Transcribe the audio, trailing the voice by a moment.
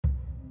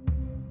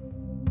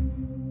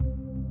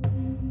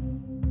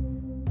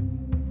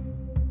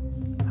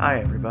Hi,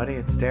 everybody,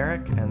 it's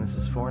Derek, and this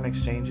is Foreign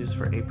Exchanges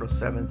for April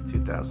 7th,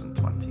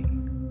 2020.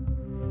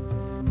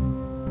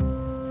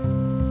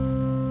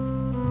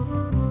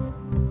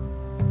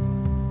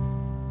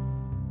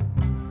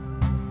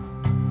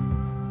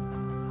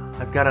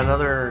 I've got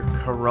another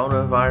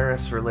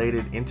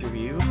coronavirus-related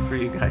interview for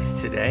you guys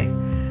today.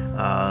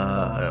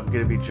 I'm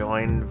going to be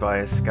joined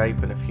via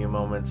Skype in a few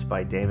moments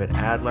by David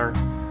Adler.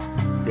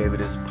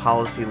 David is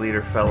Policy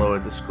Leader Fellow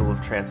at the School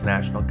of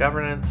Transnational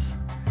Governance.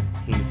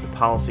 He's the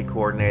policy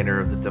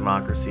coordinator of the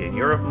Democracy in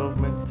Europe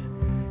movement.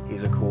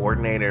 He's a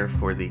coordinator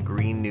for the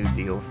Green New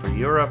Deal for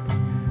Europe.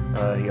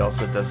 He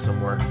also does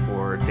some work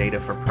for Data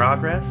for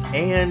Progress,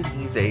 and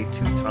he's a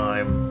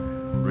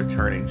two-time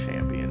returning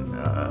champion.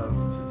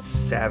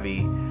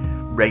 Savvy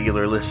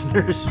regular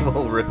listeners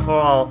will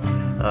recall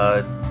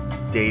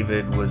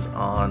David was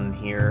on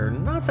here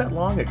not that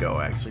long ago,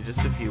 actually,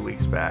 just a few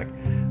weeks back,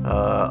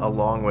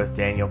 along with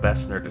Daniel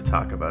Bessner to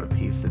talk about a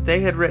piece that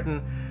they had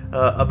written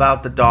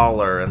about the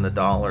dollar and the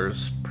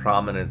dollar's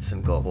prominence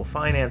in global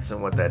finance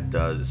and what that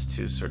does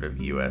to sort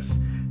of U.S.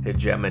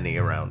 hegemony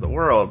around the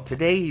world.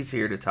 Today he's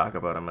here to talk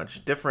about a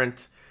much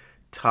different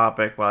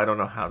topic. Well, I don't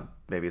know how,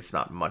 maybe it's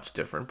not much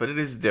different, but it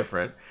is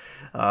different.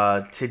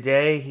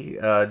 Today,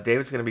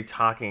 David's going to be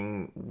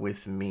talking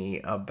with me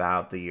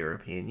about the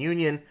European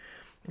Union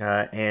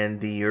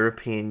and the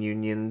European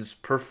Union's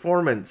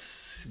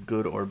performance,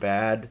 good or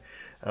bad,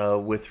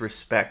 with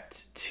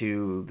respect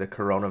to the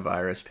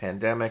coronavirus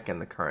pandemic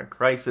and the current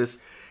crisis.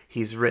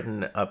 He's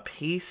written a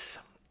piece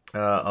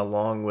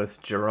along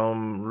with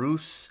Jérôme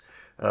Rousse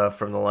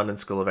from the London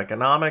School of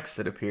Economics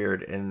that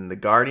appeared in The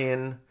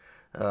Guardian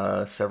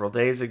several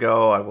days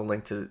ago. I will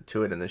link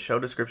to it in the show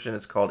description.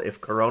 It's called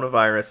 "If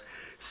Coronavirus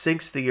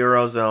Sinks the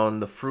Eurozone,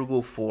 the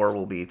Frugal Four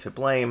Will Be to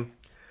Blame."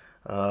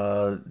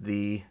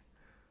 The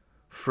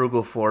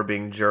Frugal Four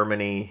being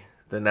Germany,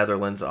 the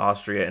Netherlands,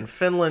 Austria, and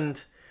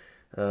Finland,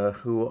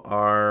 who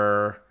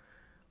are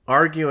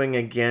arguing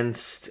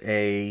against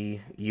a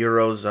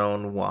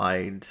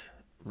Eurozone-wide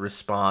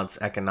response,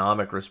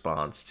 economic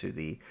response to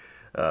the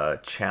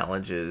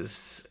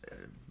challenges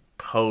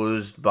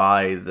posed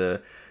by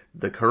the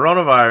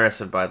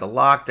coronavirus and by the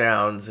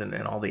lockdowns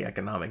and all the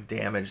economic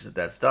damage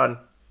that's done.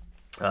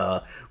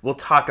 We'll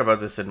talk about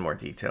this in more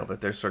detail,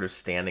 but they're sort of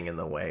standing in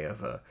the way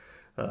of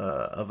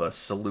a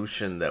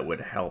solution that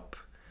would help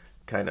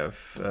kind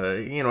of,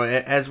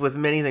 as with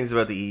many things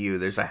about the EU,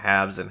 there's a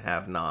haves and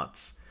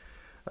have-nots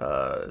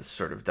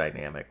sort of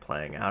dynamic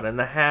playing out. And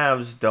the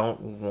haves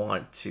don't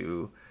want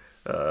to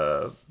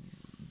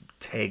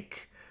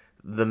take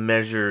the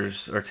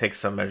measures or take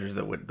some measures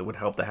that would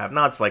help the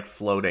have-nots, like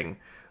floating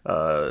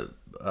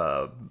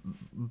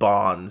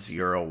bonds,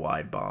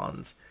 euro-wide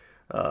bonds,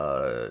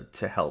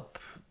 to help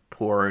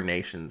poorer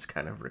nations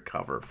kind of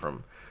recover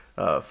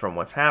from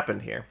what's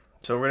happened here.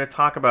 So we're going to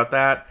talk about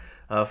that.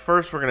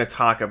 First, we're going to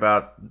talk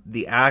about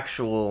the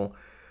actual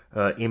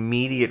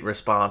immediate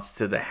response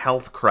to the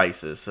health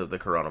crisis of the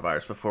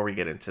coronavirus before we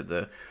get into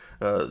the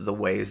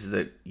ways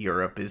that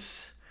Europe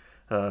is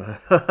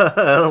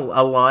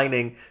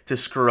aligning to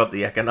screw up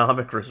the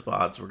economic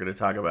response. We're going to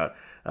talk about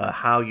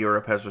how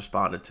Europe has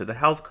responded to the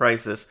health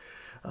crisis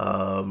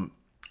and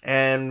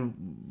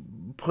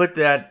put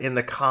that in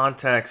the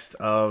context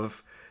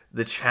of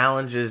the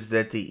challenges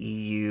that the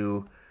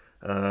EU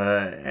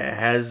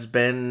has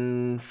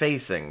been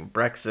facing.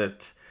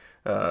 Brexit,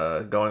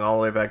 going all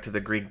the way back to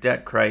the Greek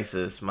debt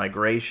crisis,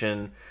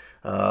 migration,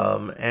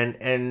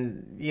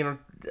 and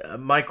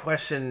my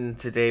question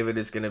to David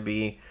is going to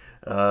be,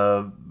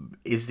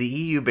 is the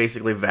EU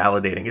basically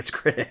validating its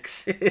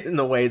critics in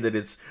the way that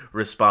it's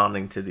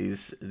responding to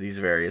these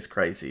various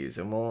crises?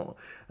 And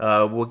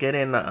we'll get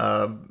in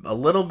a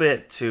little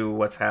bit to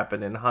what's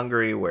happened in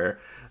Hungary, where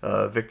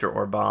Viktor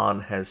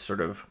Orban has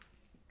sort of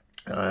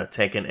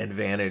taken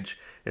advantage.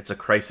 It's a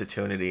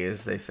crisis-opportunity,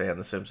 as they say on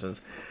The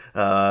Simpsons.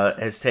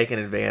 Has taken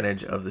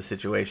advantage of the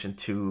situation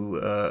to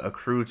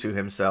accrue to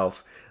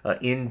himself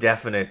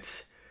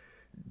indefinite,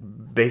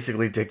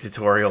 basically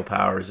dictatorial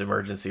powers,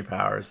 emergency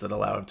powers that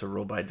allow him to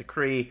rule by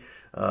decree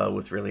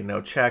with really no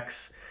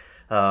checks.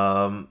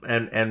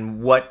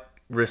 And what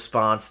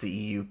response the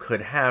EU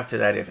could have to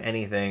that, if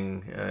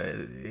anything,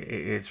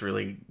 it's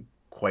really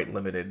quite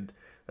limited,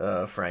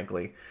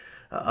 frankly.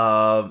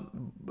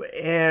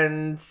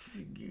 And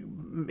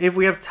if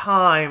we have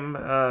time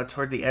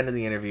toward the end of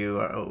the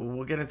interview,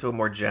 we'll get into a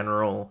more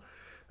general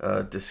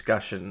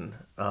discussion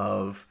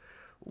of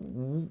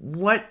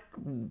what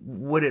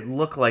would it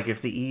look like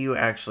if the EU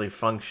actually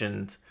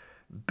functioned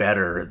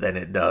better than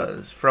it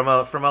does from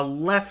a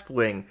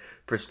left-wing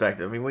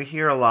perspective. I mean, we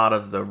hear a lot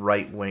of the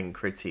right-wing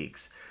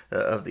critiques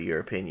of the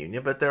European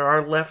Union, but there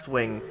are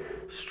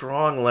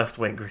strong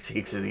left-wing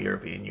critiques of the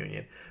European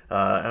Union.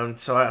 And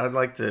so I'd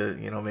like to,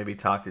 maybe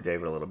talk to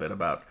David a little bit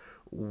about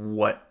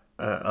what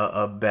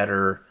a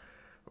better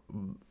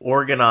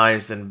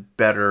organized and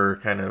better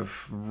kind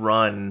of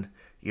run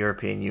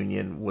European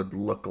Union would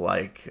look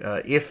like,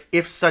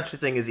 if such a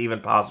thing is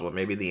even possible.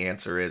 Maybe the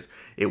answer is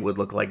it would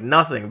look like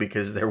nothing,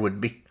 because there would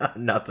be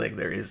nothing.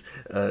 There is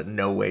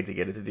no way to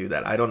get it to do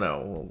that. I don't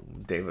know. Well,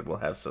 David will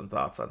have some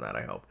thoughts on that,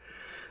 I hope.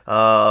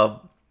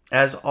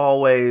 As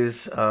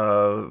always,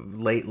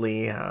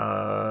 lately,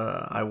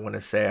 I want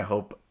to say I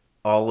hope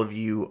all of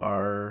you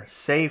are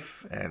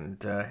safe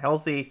and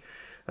healthy,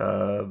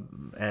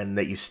 and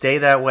that you stay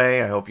that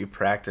way. I hope you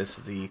practice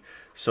the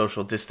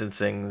social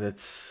distancing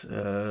that's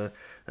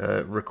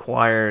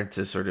required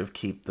to sort of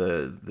keep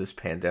this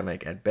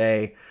pandemic at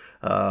bay.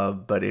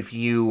 But if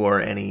you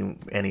or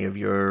any of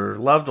your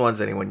loved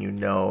ones, anyone you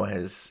know,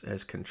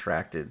 has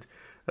contracted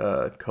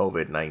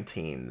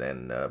COVID-19,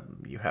 then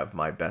you have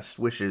my best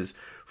wishes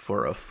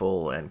for a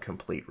full and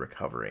complete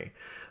recovery.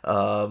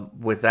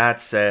 With that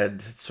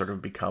said, it's sort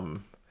of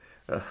become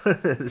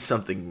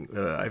something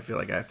I feel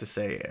like I have to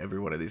say every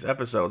one of these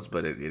episodes,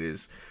 but it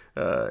is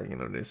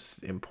it is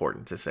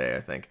important to say,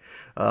 I think.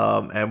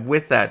 And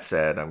with that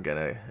said, I'm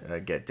gonna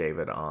get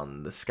David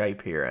on the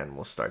Skype here, and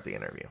we'll start the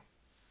interview.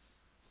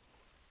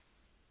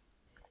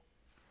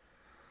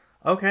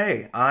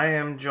 Okay, I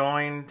am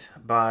joined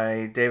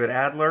by David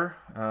Adler.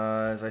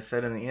 As I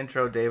said in the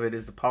intro, David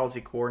is the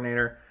policy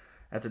coordinator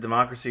at the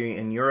Democracy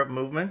in Europe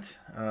movement.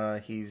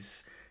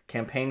 He's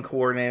campaign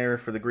coordinator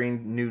for the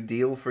Green New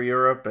Deal for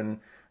Europe,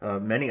 and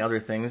many other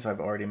things I've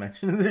already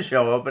mentioned in the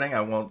show opening. I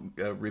won't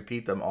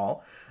repeat them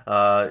all.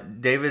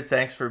 David,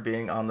 thanks for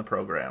being on the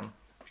program.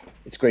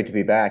 It's great to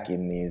be back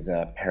in these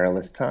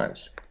perilous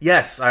times.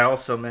 Yes, I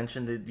also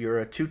mentioned that you're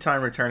a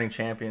two-time returning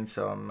champion,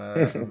 so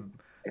I'm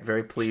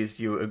very pleased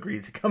you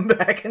agreed to come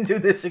back and do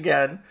this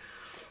again.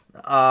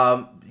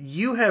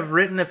 You have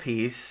written a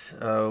piece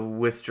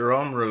with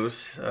Jerome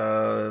Roos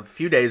a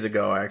few days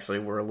ago, actually.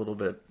 We're a little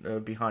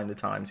bit behind the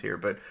times here,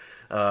 but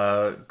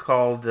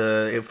called,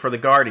 for The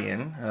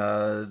Guardian,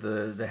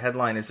 the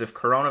headline is, "If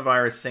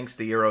Coronavirus Sinks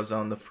the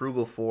Eurozone, the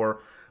Frugal Four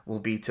Will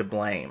Be to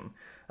Blame."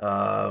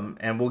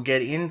 And we'll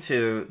get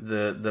into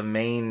the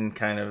main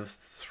kind of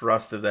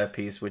thrust of that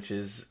piece, which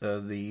is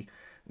the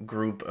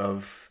group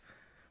of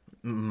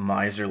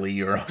miserly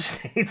Euro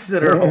states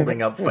that are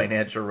holding up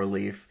financial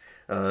relief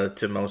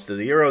to most of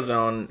the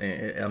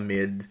Eurozone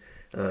amid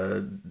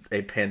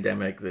a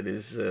pandemic that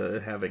is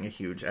having a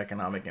huge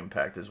economic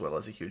impact as well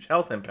as a huge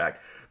health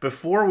impact.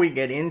 Before we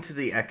get into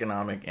the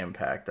economic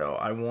impact, though,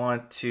 I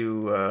want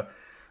to,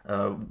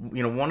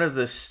 one of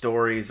the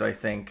stories I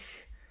think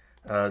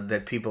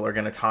that people are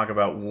going to talk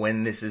about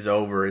when this is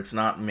over, it's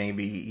not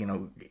maybe,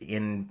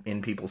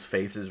 in people's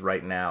faces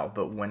right now,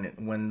 but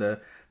when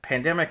the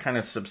pandemic kind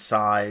of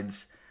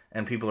subsides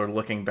and people are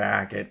looking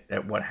back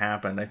at what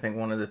happened, I think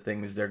one of the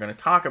things they're going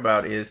to talk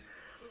about is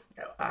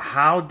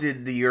how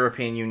did the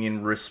European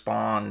Union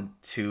respond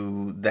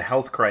to the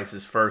health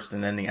crisis first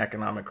and then the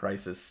economic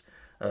crisis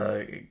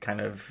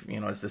kind of,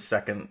 as the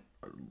second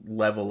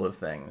level of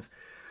things.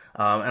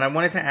 And I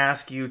wanted to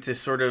ask you to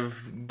sort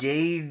of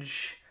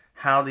gauge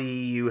how the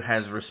EU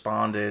has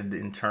responded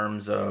in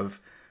terms of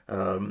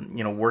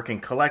working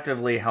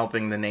collectively,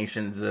 helping the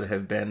nations that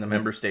have been, the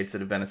member states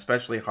that have been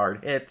especially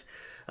hard hit,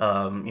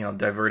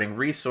 diverting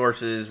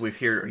resources.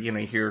 You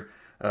hear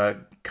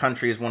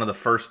countries, one of the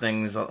first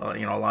things, a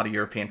lot of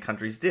European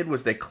countries did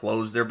was they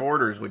closed their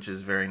borders, which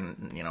is very,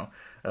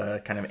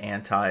 kind of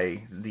anti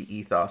the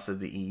ethos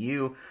of the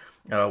EU.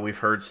 We've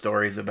heard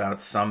stories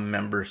about some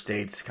member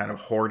states kind of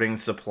hoarding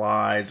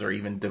supplies or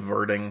even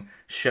diverting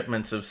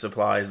shipments of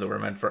supplies that were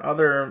meant for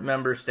other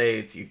member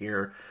states. You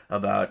hear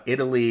about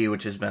Italy,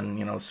 which has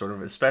been, sort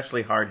of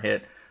especially hard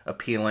hit,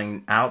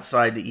 appealing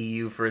outside the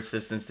EU for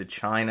assistance to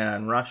China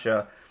and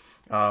Russia.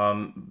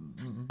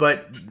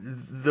 But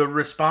the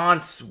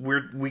response,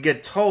 we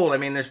get told,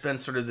 there's been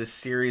sort of this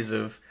series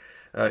of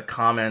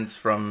comments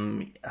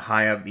from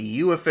high up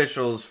EU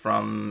officials,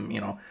 from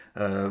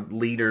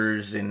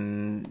leaders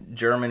in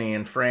Germany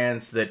and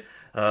France that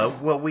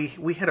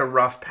we had a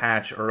rough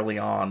patch early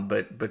on,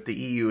 but the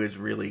EU has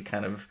really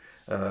kind of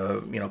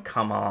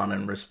come on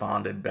and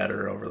responded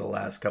better over the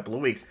last couple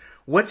of weeks.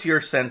 What's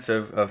your sense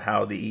of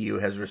how the EU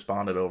has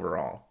responded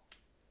overall?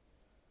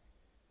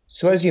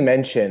 So as you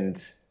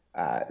mentioned,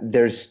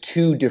 there's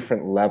two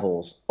different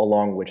levels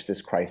along which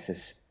this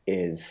crisis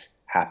is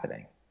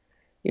happening.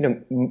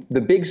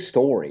 The big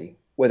story,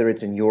 whether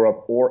it's in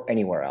Europe or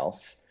anywhere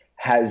else,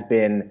 has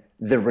been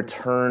the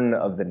return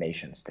of the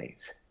nation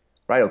states,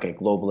 right? Okay,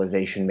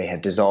 globalization may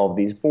have dissolved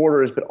these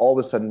borders, but all of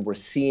a sudden we're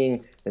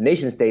seeing the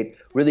nation state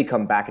really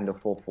come back into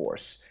full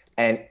force.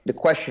 And the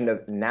question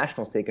of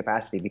national state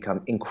capacity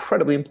become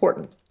incredibly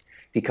important,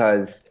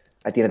 because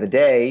at the end of the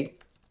day,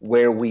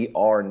 where we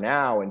are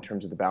now in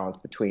terms of the balance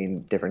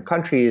between different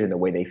countries and the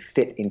way they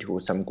fit into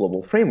some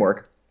global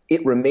framework,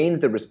 it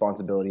remains the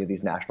responsibility of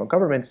these national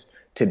governments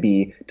to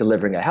be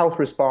delivering a health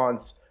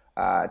response,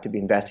 to be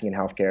investing in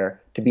healthcare,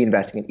 to be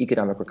investing in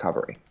economic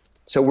recovery.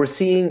 So we're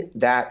seeing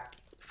that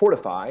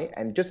fortify.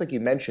 And just like you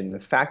mentioned, the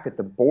fact that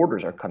the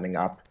borders are coming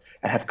up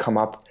and have come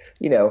up,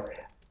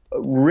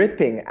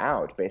 ripping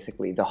out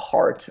basically the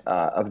heart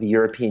of the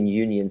European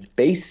Union's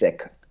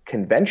basic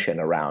convention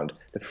around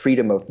the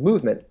freedom of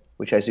movement,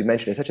 which, as you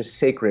mentioned, is such a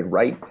sacred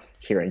right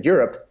here in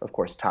Europe, of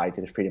course, tied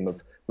to the freedom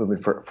of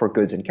movement for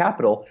goods and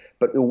capital.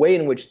 But the way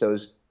in which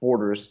those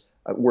borders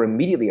were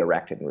immediately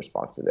erected in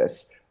response to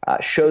this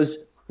shows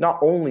not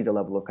only the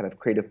level of kind of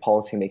creative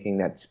policymaking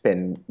that's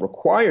been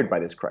required by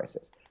this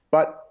crisis,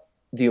 but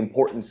the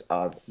importance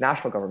of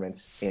national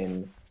governments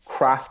in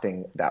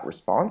crafting that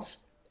response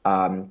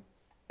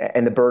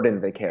and the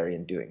burden they carry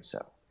in doing so.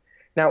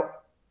 Now,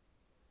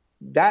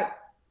 that,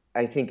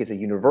 I think, is a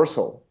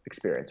universal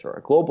experience or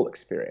a global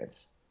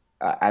experience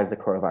as the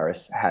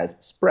coronavirus has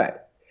spread.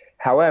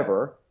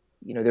 However,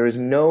 there is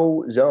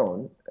no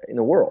zone in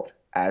the world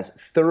as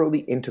thoroughly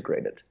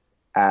integrated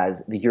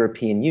as the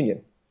European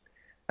Union,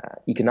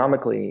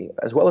 economically,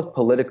 as well as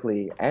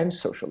politically and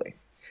socially.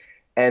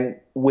 And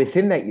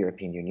within that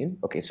European Union,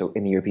 so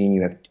in the European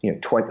Union you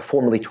have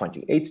formerly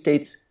 28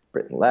 states,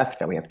 Britain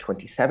left, now we have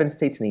 27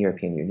 states in the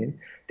European Union.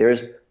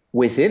 There's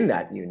within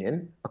that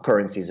union a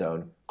currency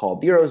zone called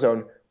the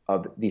Eurozone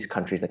of these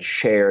countries that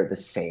share the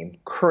same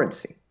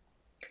currency.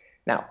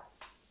 Now,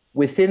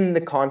 within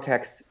the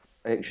context,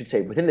 I should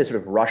say, within this sort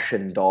of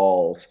Russian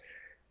dolls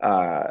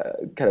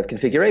kind of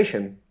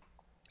configuration,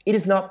 it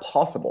is not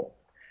possible,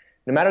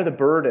 no matter the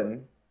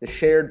burden, the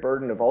shared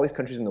burden of all these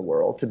countries in the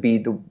world, to be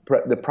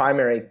the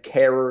primary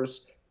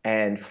carers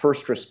and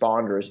first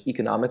responders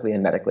economically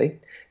and medically.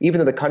 Even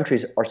though the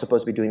countries are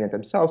supposed to be doing that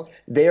themselves,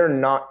 they are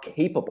not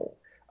capable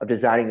of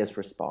designing this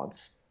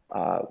response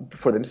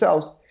for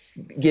themselves,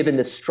 given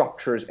the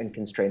structures and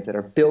constraints that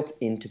are built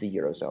into the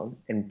Eurozone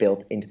and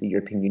built into the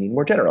European Union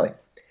more generally.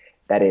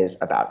 That is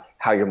about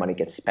how your money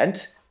gets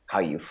spent, how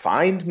you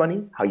find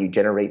money, how you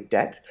generate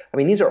debt. I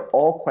mean, these are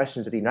all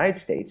questions that the United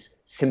States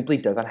simply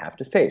doesn't have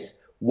to face.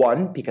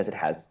 One, because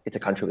it's a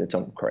country with its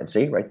own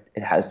currency, right?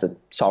 It has the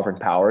sovereign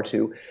power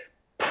to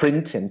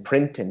print and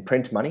print and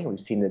print money. We've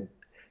seen the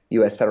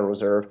U.S. Federal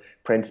Reserve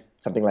print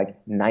something like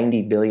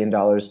 $90 billion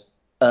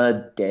a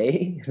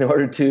day in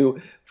order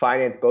to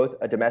finance both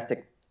a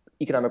domestic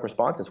economic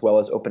response as well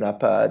as open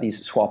up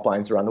these swap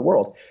lines around the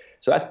world.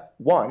 So that's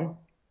one.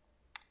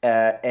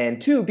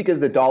 And two, because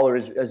the dollar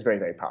is very,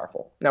 very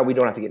powerful. Now, we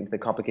don't have to get into the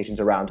complications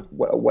around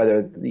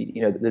whether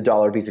the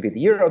dollar vis-a-vis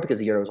the euro, because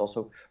the euro is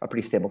also a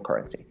pretty stable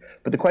currency.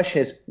 But the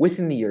question is,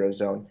 within the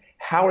Eurozone,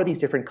 how are these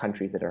different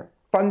countries that are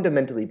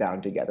fundamentally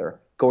bound together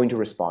going to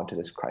respond to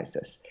this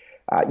crisis?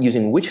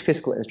 Using which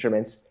fiscal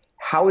instruments?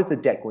 How is the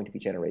debt going to be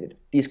generated?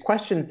 These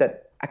questions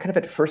that kind of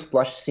at first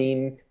blush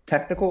seem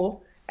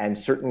technical and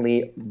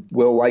certainly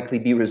will likely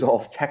be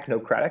resolved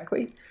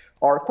technocratically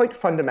are quite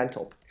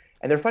fundamental.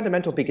 And they're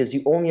fundamental because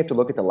you only have to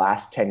look at the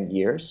last 10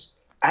 years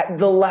at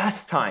the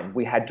last time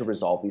we had to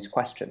resolve these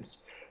questions.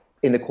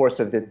 In the course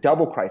of the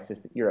double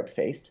crisis that Europe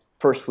faced,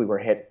 first we were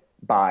hit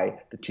by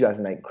the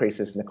 2009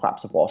 crisis and the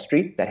collapse of Wall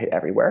Street that hit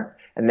everywhere.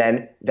 And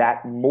then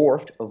that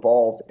morphed,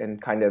 evolved,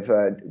 and kind of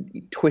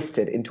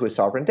twisted into a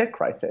sovereign debt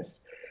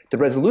crisis, the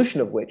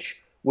resolution of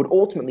which would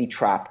ultimately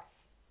trap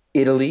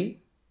Italy,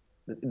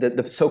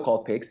 the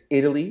so-called pigs,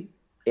 Italy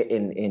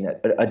in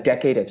a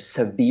decade of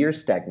severe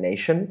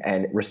stagnation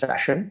and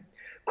recession,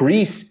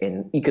 Greece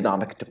in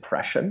economic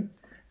depression,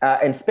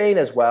 and Spain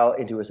as well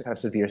into a kind of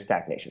severe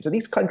stagnation. So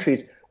these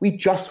countries, we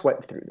just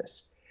went through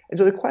this. And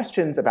so the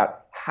questions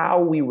about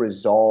how we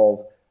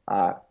resolve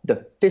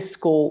the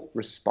fiscal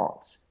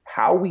response,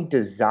 how we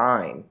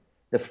design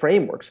the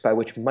frameworks by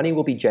which money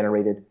will be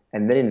generated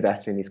and then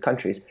invested in these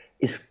countries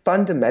is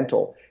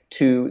fundamental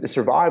to the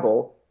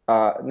survival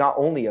not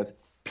only of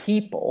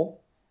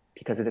people,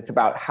 because it's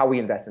about how we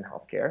invest in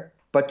healthcare,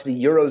 but to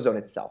the Eurozone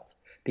itself.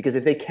 Because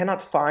if they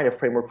cannot find a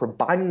framework for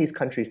binding these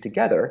countries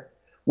together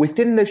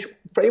within the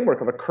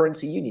framework of a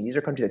currency union, these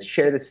are countries that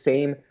share the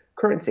same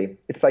currency.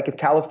 It's like if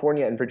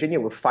California and Virginia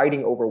were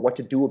fighting over what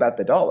to do about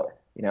the dollar,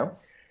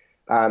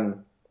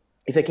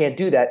 If they can't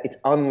do that, it's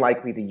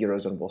unlikely the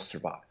Eurozone will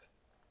survive.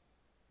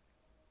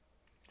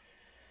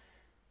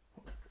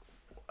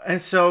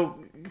 And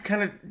so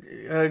kind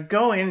of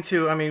go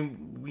into,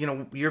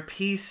 your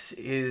piece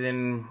is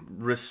in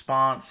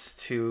response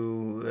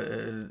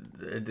to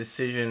a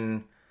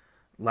decision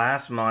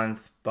last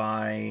month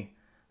by,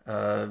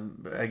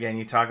 again,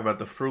 you talk about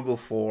the Frugal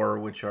Four,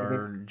 which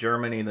are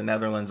Germany, the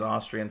Netherlands,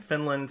 Austria, and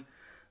Finland,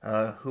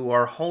 who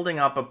are holding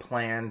up a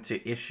plan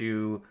to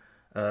issue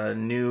a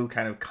new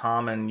kind of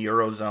common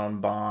Eurozone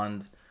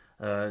bond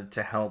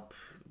to help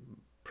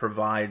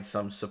provide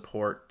some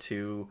support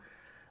to,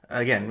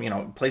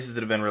 again, places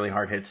that have been really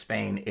hard hit,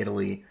 Spain,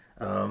 Italy,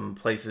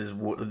 places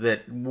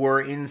that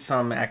were in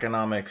some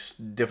economic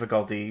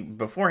difficulty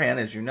beforehand,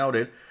 as you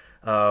noted,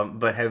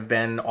 but have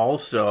been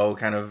also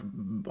kind of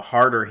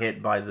harder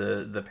hit by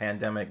the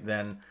pandemic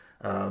than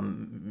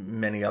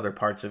many other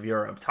parts of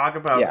Europe. Talk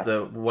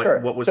about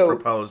what was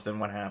proposed and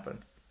what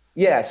happened.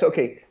 Yeah. So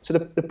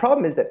the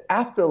problem is that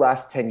after the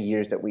last 10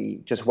 years that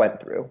we just went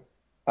through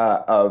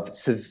of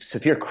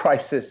severe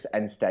crisis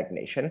and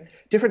stagnation,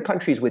 different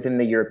countries within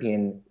the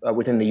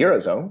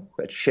Eurozone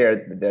that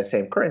share the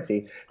same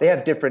currency, they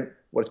have different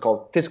what's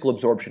called fiscal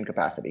absorption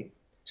capacity.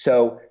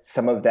 So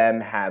some of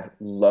them have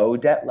low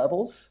debt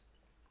levels,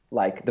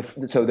 like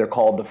so they're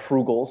called the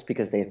frugals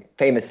because they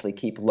famously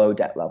keep low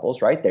debt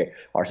levels, right? They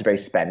are very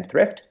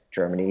spendthrift.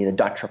 Germany, the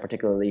Dutch are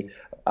particularly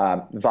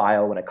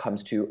vile when it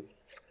comes to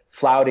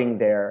flouting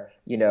their,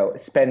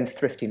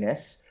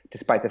 spendthriftiness,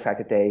 despite the fact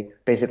that they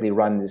basically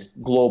run this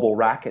global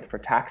racket for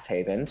tax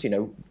havens,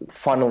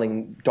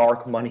 funneling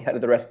dark money out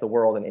of the rest of the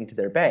world and into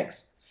their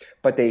banks.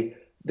 But the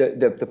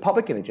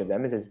public image of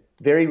them is as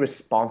very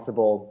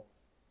responsible,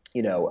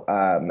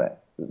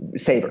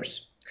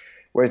 savers,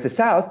 whereas the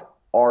South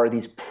are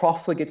these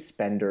profligate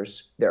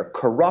spenders. They're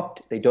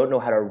corrupt. They don't know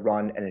how to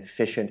run an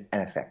efficient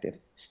and effective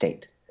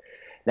state.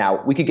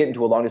 Now, we could get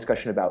into a long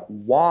discussion about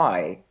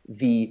why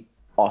the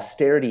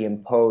austerity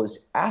imposed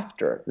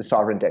after the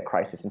sovereign debt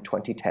crisis in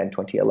 2010,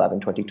 2011,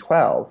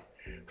 2012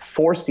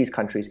 forced these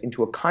countries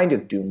into a kind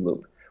of doom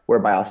loop,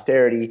 whereby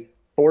austerity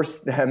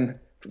forced them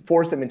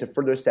into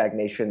further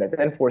stagnation that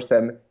then forced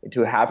them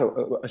to have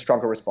a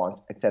stronger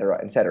response, et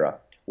cetera,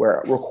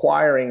 where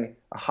requiring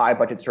a high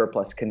budget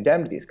surplus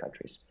condemned these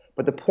countries.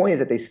 But the point is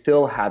that they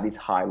still have these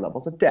high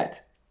levels of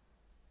debt.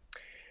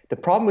 The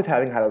problem with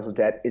having high levels of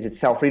debt is it's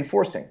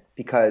self-reinforcing,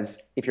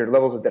 because if your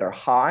levels of debt are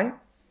high,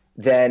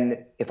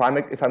 then if I'm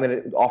going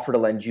to offer to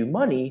lend you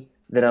money,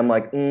 then I'm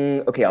like,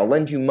 okay, I'll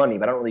lend you money,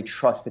 but I don't really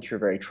trust that you're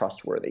very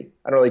trustworthy.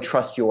 I don't really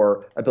trust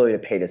your ability to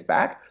pay this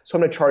back, so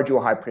I'm going to charge you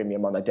a high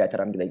premium on the debt that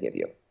I'm going to give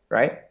you,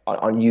 right?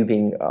 On you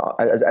being,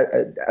 as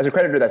a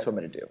creditor, that's what I'm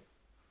going to do.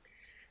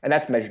 And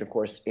that's measured, of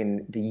course,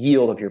 in the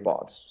yield of your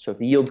bonds. So if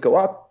the yields go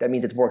up, that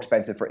means it's more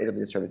expensive for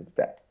Italy to service its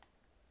debt.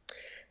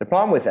 The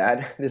problem with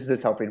that, this is a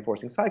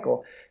self-reinforcing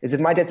cycle, is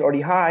if my debt's already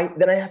high,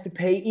 then I have to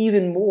pay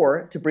even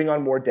more to bring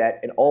on more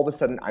debt, and all of a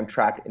sudden I'm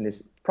trapped in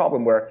this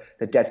problem where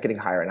the debt's getting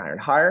higher and higher and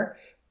higher.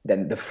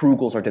 Then the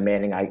frugals are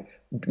demanding I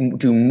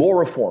do more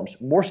reforms,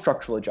 more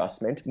structural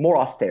adjustment, more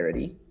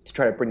austerity to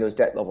try to bring those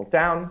debt levels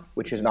down,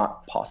 which is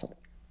not possible.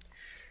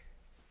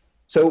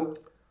 So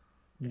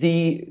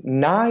the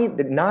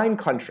nine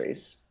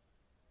countries,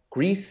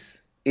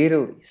 Greece,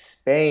 Italy,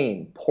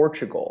 Spain,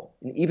 Portugal,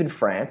 and even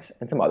France,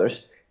 and some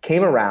others,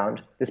 came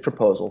around this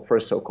proposal for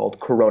a so-called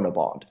Corona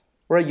bond,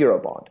 or a Euro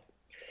bond.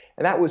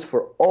 And that was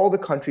for all the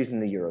countries in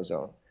the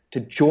Eurozone to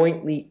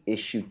jointly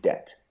issue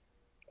debt.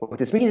 What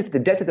this means is that the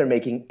debt that they're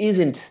making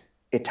isn't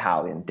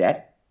Italian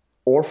debt,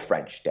 or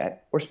French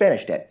debt, or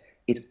Spanish debt.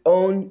 It's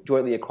owned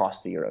jointly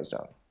across the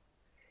Eurozone.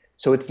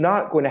 So it's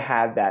not going to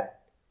have that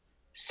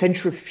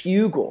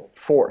centrifugal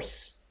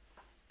force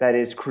that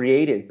is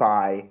created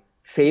by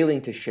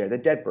failing to share the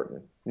debt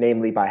burden,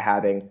 namely by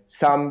having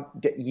some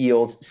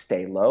yields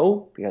stay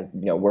low because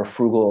we're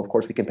frugal, of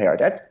course we can pay our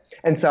debts,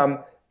 and some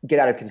get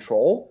out of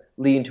control,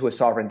 leading to a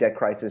sovereign debt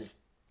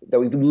crisis that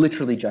we've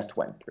literally just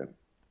went through.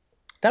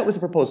 That was a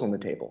proposal on the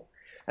table.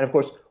 And of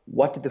course,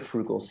 what did the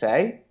frugals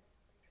say?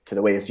 So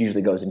the way this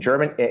usually goes in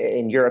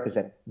Europe is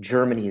that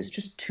Germany is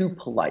just too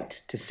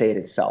polite to say it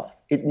itself.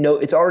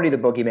 It's already the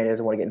boogeyman. It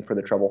doesn't want to get in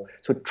further trouble,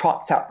 so it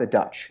trots out the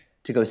Dutch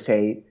to go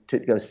say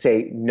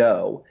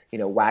no.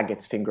 Wag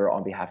its finger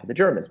on behalf of the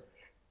Germans,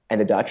 and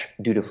the Dutch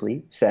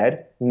dutifully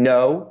said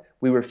no.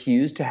 We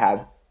refuse to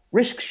have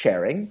risk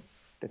sharing.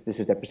 This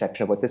is their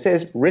perception of what this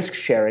is, risk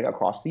sharing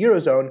across the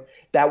Eurozone.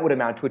 That would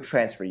amount to a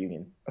transfer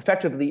union.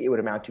 Effectively, it would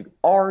amount to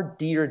our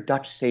dear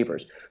Dutch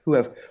savers who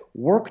have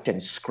worked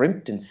and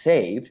scrimped and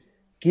saved,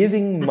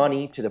 giving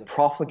money to the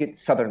profligate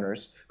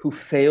Southerners who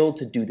failed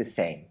to do the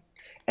same.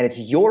 And it's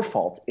your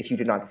fault if you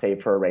did not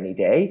save for a rainy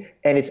day,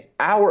 and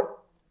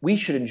we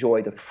should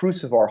enjoy the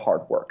fruits of our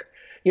hard work.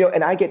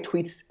 And I get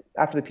tweets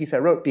after the piece I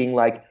wrote being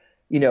like,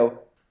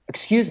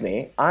 excuse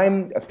me,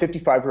 I'm a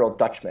 55-year-old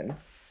Dutchman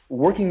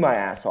working my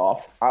ass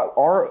off.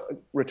 Our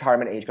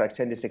retirement age got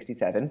extended to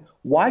 67.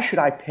 Why should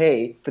I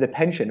pay for the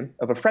pension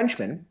of a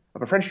Frenchman,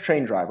 of a French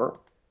train driver,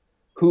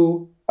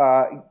 who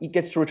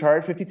gets to retire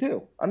at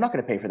 52? I'm not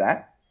going to pay for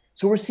that.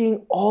 So we're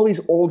seeing all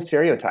these old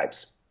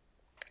stereotypes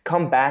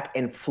come back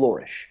and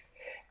flourish.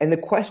 And the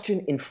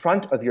question in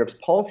front of Europe's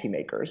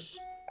policymakers,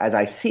 as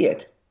I see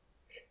it,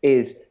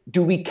 is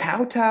do we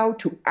kowtow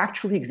to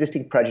actually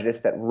existing prejudice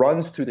that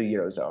runs through the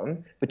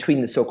Eurozone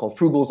between the so-called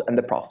frugals and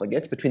the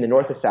profligates, between the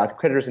North and South,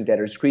 creditors and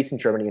debtors, Greece and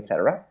Germany,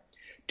 etc.?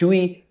 Do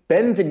we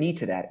bend the knee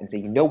to that and say,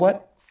 you know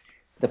what?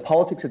 The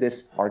politics of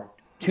this are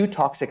too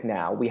toxic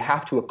now. We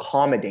have to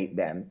accommodate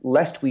them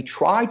lest we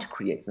try to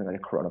create something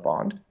like a Corona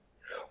bond.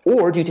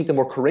 Or do you take the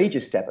more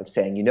courageous step of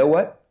saying, you know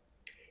what?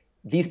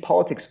 These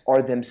politics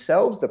are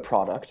themselves the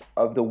product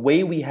of the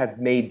way we have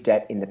made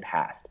debt in the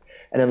past.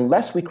 And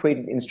unless we create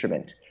an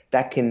instrument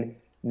that can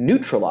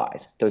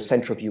neutralize those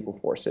centrifugal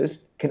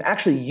forces, can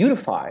actually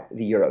unify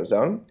the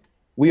Eurozone,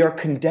 we are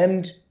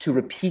condemned to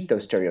repeat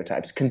those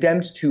stereotypes,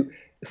 condemned to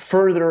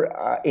further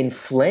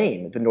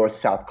inflame the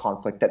North-South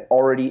conflict that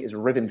already is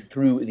riven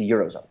through the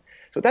Eurozone.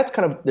 So that's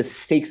kind of the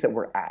stakes that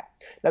we're at.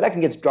 Now that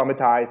can get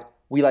dramatized.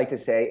 We like to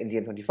say in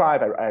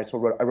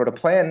DiEM25, I wrote a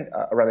plan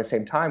around the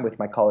same time with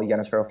my colleague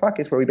Yanis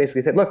Varoufakis, where we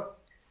basically said, look,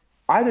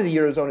 either the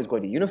Eurozone is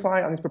going to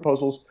unify on these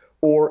proposals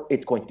or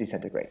it's going to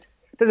disintegrate.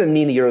 It doesn't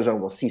mean the Eurozone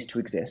will cease to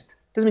exist.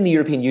 It doesn't mean the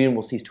European Union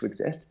will cease to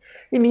exist.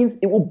 It means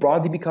it will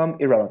broadly become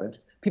irrelevant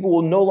people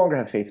will no longer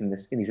have faith in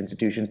these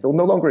institutions. They'll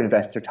no longer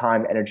invest their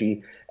time,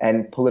 energy,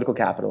 and political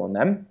capital in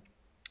them,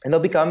 and they'll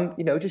become,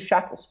 just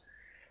shackles.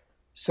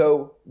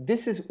 So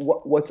this is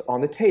what's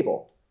on the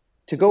table.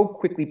 To go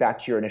quickly back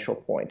to your initial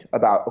point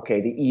about,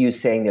 okay, the EU is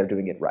saying they're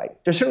doing it right.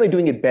 They're certainly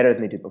doing it better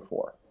than they did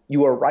before.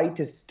 You are right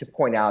to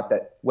point out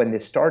that when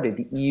this started,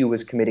 the EU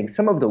was committing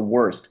some of the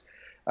worst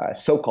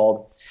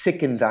so-called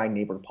sick and thy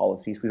neighbor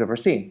policies we've ever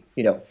seen.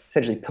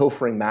 Essentially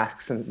pilfering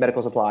masks and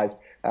medical supplies,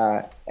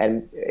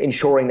 and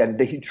ensuring that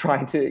they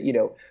trying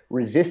to,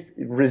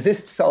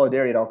 resist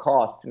solidarity at all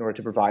costs in order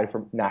to provide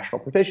for national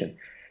provision.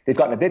 They've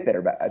gotten a bit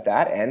better at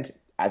that, and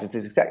as it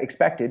is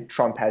expected,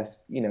 Trump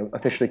has,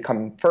 officially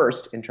come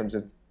first in terms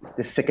of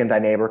the sick and thy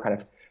neighbor kind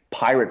of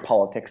pirate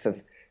politics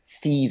of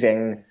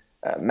thieving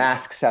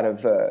masks out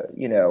of,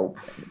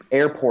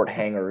 airport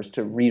hangars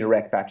to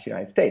redirect back to the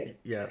United States.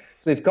 Yes.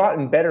 So they've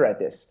gotten better at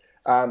this.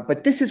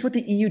 But this is what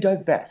the EU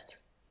does best.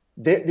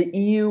 The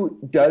EU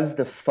does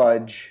the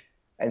fudge,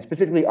 and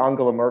specifically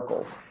Angela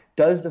Merkel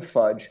does the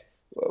fudge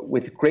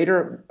with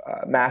greater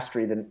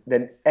mastery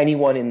than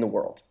anyone in the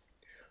world.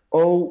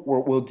 Oh,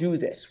 we'll do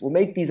this. We'll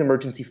make these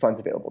emergency funds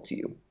available to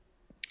you.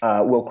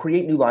 We'll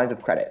create new lines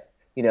of credit.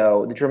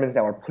 The Germans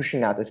now are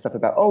pushing out this stuff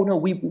about, oh, no,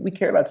 we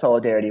care about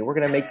solidarity. We're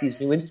going to make these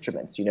new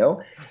instruments,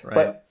 Right.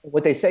 But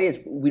what they say is,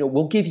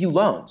 we'll give you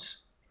loans.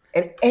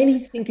 And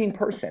any thinking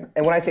person,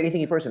 and when I say any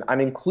thinking person,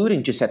 I'm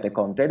including Giuseppe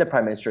Conte, the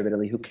Prime Minister of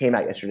Italy, who came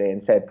out yesterday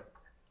and said,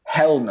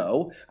 hell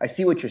no, I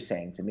see what you're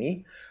saying to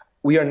me.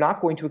 We are not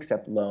going to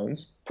accept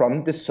loans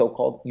from this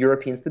so-called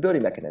European Stability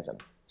Mechanism.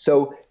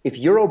 So if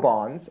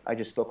Eurobonds, I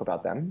just spoke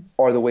about them,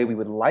 are the way we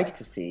would like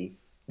to see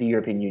the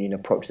European Union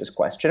approach this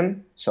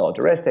question,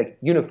 solidaristic,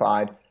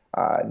 unified,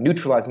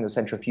 neutralizing those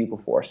centrifugal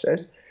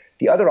forces,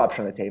 the other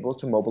option on the table is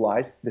to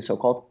mobilize the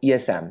so-called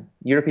ESM,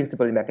 European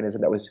Stability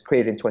Mechanism, that was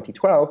created in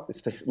 2012,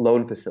 this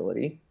loan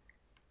facility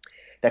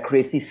that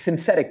creates these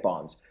synthetic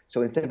bonds.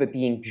 So instead of it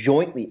being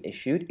jointly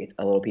issued, it's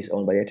a little piece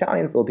owned by the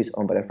Italians, a little piece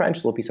owned by the French, a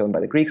little piece owned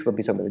by the Greeks, a little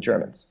piece owned by the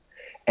Germans.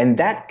 And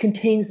that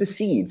contains the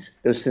seeds,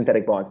 those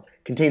synthetic bonds,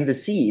 contains the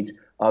seeds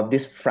of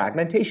this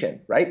fragmentation,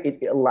 right?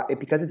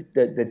 Because it's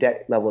the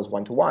debt level is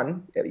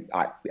 1-to-1,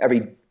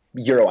 every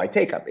euro I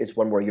take up is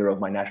one more euro of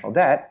my national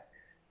debt,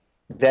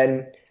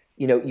 then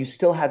you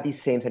still have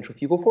these same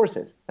centrifugal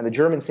forces. And the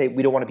Germans say,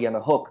 we don't want to be on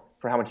the hook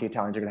for how much the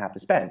Italians are going to have to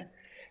spend.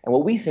 And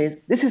what we say is,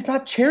 this is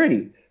not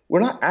charity. We're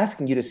not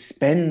asking you to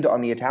spend on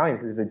the Italians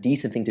because it's a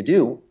decent thing to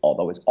do,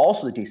 although it's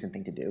also the decent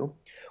thing to do.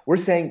 We're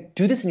saying,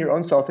 do this in your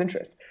own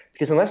self-interest.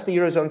 Because unless the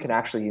Eurozone can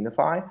actually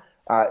unify,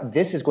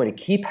 this is going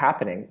to keep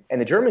happening.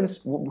 And the Germans,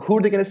 who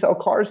are they going to sell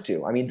cars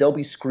to? I mean, they'll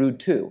be screwed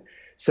too.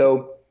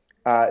 So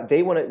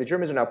the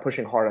Germans are now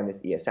pushing hard on this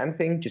ESM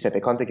thing. Giuseppe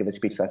Conte gave a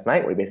speech last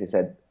night where he basically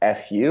said,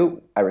 F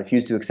you, I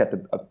refuse to accept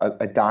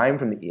a dime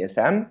from the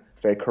ESM.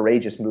 Very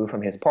courageous move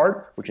from his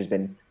part, which has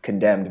been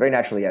condemned very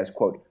naturally as,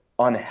 quote,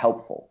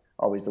 unhelpful.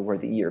 Always the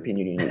word the European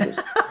Union uses.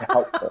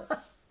 Helpful.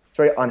 It's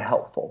very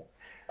unhelpful.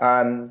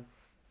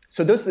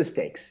 So those are the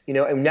stakes,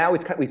 and now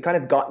we've kind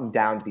of gotten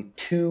down to these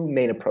two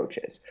main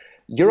approaches,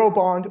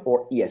 Eurobond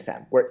or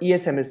ESM, where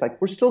ESM is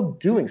like, we're still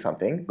doing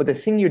something, but the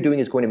thing you're doing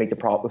is going to make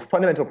the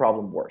fundamental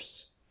problem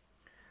worse.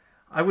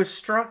 I was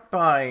struck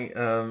by,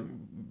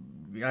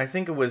 I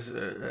think it was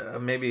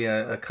maybe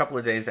a couple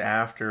of days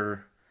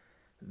after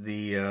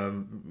the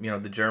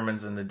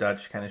Germans and the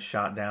Dutch kind of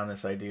shot down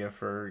this idea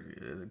for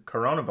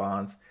Corona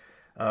bonds.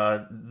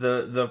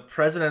 The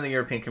president of the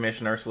European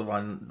Commission, Ursula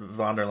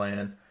von der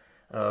Leyen,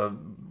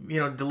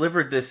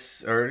 delivered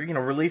this or,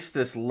 released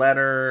this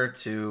letter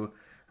to,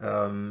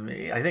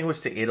 I think it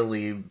was to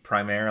Italy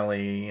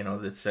primarily,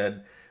 that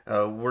said,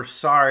 we're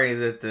sorry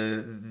that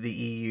the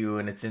EU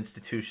and its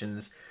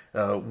institutions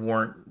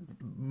haven't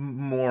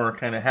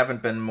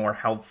been more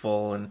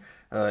helpful and,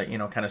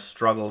 kind of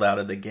struggled out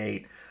of the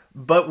gate.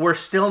 But we're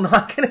still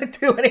not going to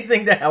do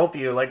anything to help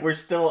you. Like, we're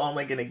still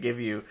only going to give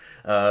you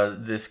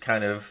this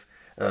kind of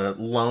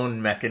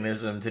loan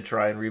mechanism to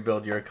try and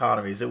rebuild your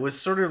economies. It was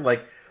sort of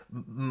like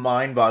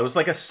mind-boggling. It was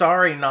like a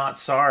sorry, not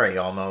sorry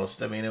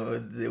almost. I mean,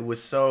 it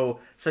was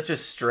such a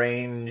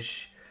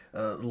strange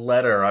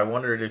letter. I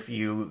wondered if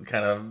you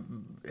kind of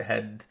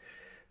had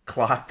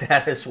clocked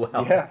that as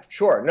well. Yeah,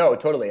 sure. No,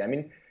 totally. I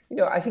mean,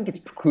 I think it's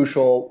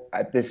crucial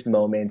at this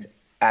moment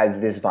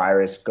as this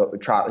virus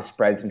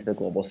spreads into the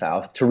global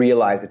south to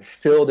realize that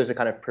still there's a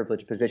kind of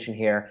privileged position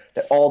here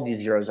that all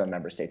these Eurozone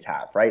member states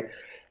have, right?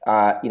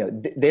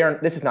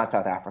 This is not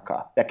South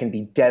Africa that can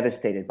be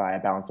devastated by a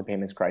balance of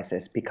payments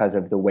crisis because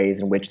of the ways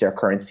in which their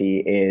currency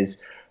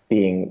is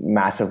being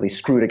massively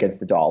screwed against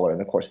the dollar in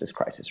the course of this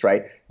crisis,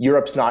 right?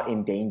 Europe's not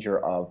in danger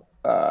of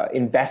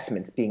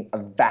investments being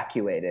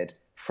evacuated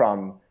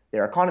from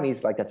their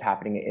economies like that's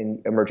happening in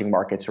emerging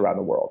markets around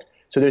the world.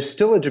 So there's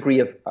still a degree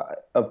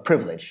of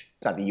privilege.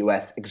 It's not the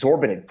U.S.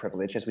 exorbitant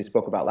privilege, as we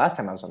spoke about last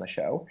time I was on the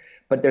show,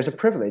 but there's a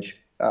privilege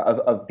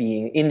of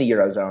being in the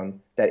Eurozone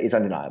that is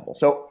undeniable.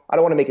 So I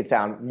don't want to make it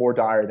sound more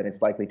dire than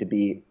it's likely to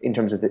be in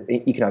terms of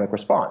the economic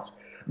response.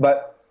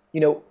 But,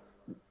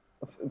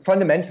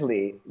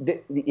 fundamentally,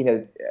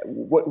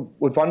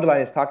 what von der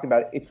Leyen is talking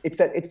about, it's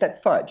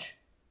that fudge.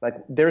 Like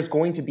there's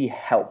going to be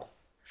help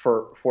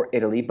for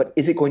Italy, but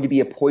is it going to be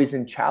a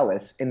poison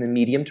chalice in the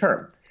medium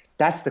term?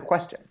 That's the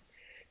question,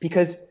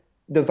 because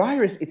the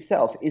virus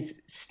itself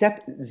is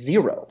step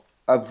zero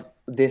of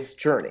this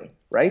journey,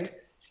 right?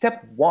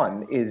 Step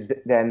one is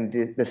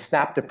then the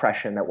snap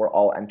depression that we're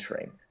all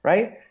entering,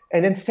 right?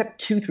 And then step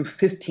 2 through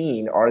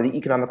 15 are the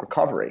economic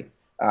recovery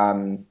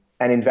and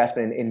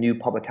investment in new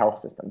public health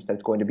systems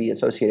that's going to be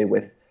associated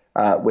with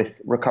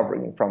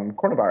recovering from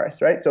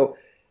coronavirus, right? So,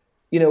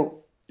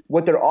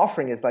 what they're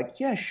offering is like,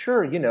 yeah,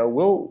 sure,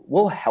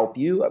 we'll help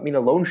you. I mean, a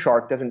loan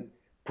shark doesn't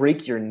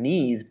break your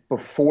knees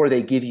before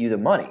they give you the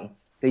money.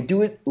 They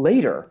do it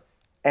later.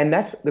 And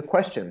that's the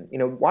question.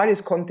 Why does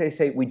Conte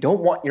say we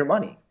don't want your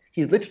money?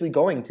 He's literally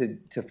going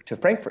to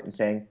Frankfurt and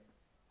saying,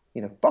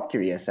 fuck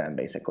your ESM,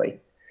 basically.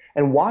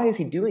 And why is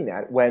he doing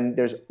that when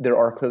there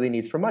are clearly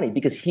needs for money?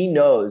 Because he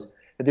knows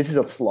that this is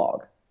a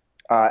slog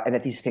and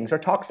that these things are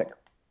toxic.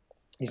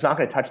 He's not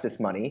going to touch this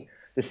money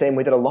the same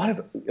way that a lot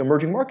of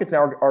emerging markets now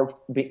are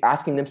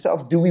asking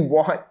themselves, do we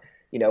want,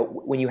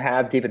 when you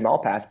have David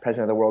Malpass,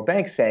 president of the World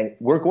Bank, saying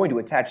we're going to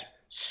attach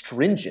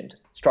stringent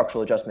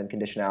structural adjustment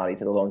conditionality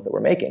to the loans that we're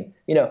making,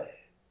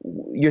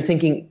 you're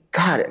thinking,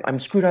 God, I'm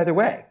screwed either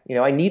way.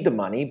 I need the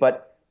money,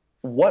 but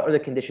what are the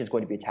conditions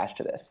going to be attached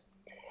to this?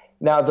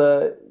 Now,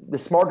 the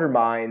smarter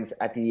minds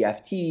at the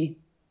EFT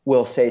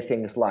will say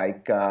things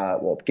like,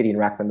 Gideon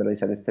Rachman literally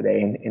said this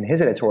today in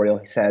his editorial.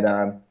 He said,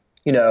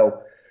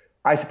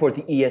 I support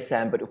the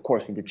ESM, but of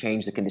course we need to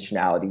change the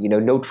conditionality.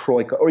 No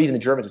troika, or even the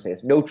Germans would say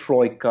this, no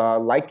troika,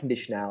 light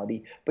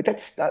conditionality. But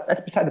that's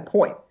beside the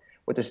point.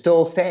 What they're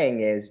still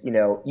saying is,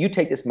 you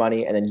take this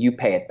money and then you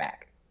pay it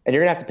back, and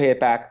you're gonna have to pay it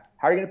back.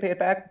 How are you gonna pay it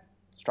back?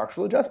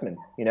 Structural adjustment.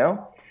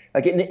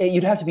 Like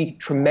you'd have to be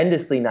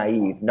tremendously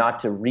naive not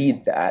to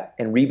read that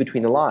and read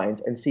between the lines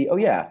and see, oh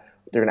yeah,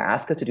 they're going to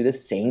ask us to do the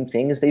same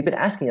thing as they've been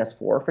asking us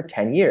for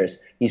 10 years,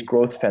 these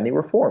growth-friendly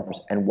reforms.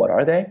 And what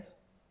are they?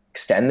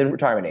 Extend the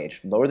retirement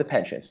age, lower the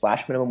pension,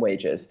 slash minimum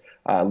wages,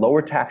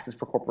 lower taxes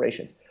for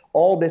corporations.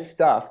 All this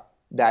stuff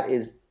that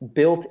is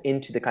built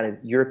into the kind of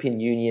European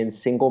Union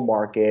single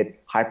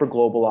market,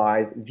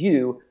 hyper-globalized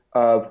view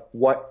of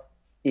what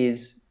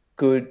is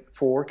good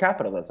for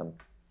capitalism.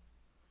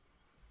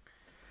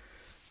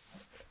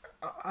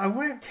 I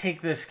want to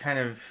take this kind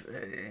of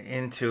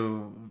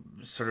into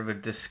sort of a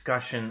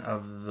discussion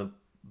of the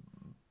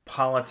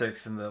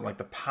politics and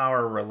the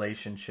power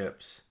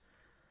relationships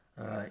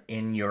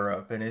in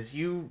Europe. And as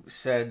you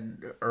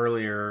said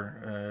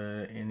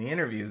earlier in the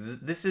interview,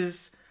 this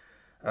is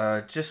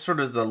just sort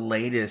of the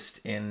latest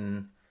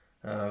in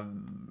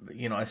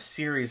a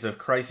series of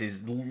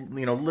crises.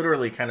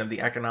 Literally, kind of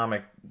the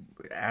economic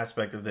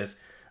aspect of this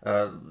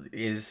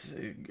is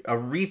a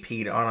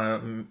repeat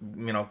on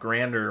a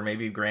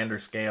grander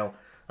scale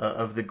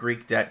of the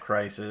Greek debt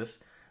crisis.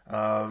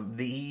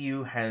 The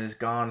EU has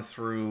gone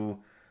through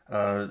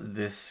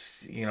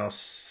this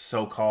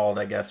so-called,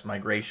 I guess,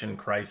 migration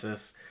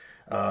crisis.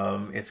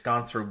 It's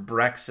gone through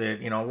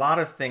Brexit. A lot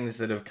of things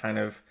that have kind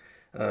of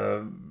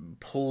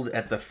pulled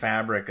at the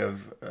fabric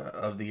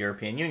of the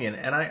European Union.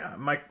 And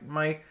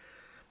my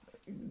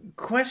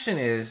question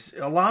is,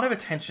 a lot of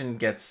attention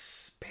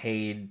gets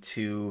paid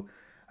to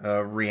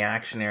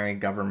reactionary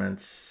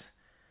governments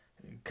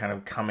kind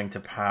of coming to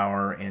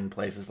power in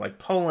places like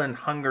Poland,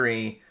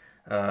 Hungary.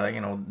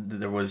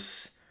 There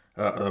was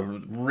a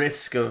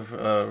risk of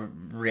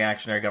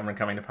reactionary government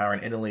coming to power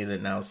in Italy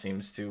that now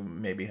seems to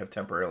maybe have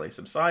temporarily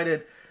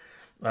subsided.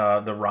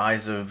 The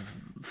rise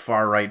of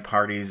far-right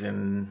parties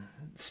in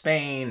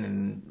Spain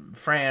and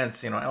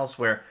France,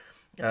 elsewhere,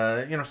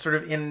 sort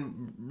of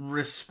in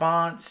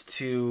response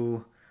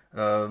to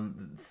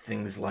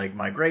things like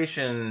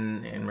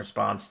migration, in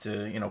response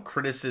to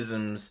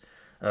criticisms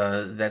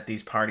that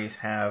these parties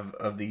have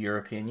of the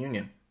European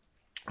Union.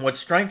 What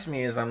strikes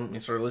me as I'm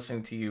sort of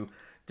listening to you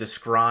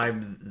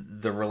describe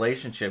the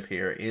relationship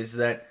here is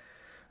that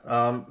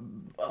a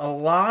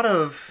lot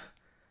of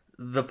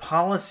the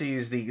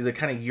policies, the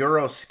kind of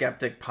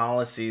Eurosceptic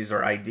policies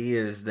or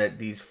ideas that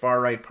these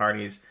far-right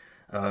parties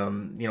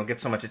get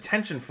so much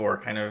attention for,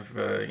 kind of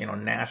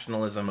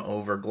nationalism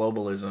over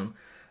globalism,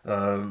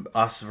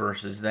 us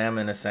versus them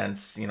in a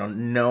sense,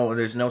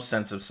 there's no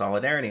sense of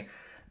solidarity.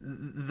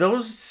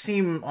 Those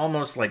seem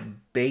almost like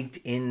baked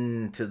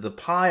into the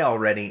pie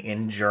already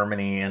in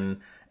Germany and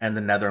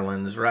the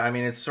Netherlands, right? I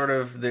mean, it's sort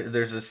of,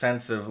 there's a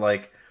sense of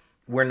like,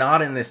 we're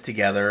not in this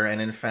together,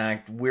 and in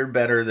fact, we're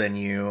better than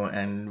you,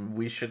 and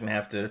we shouldn't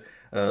have to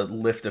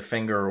lift a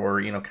finger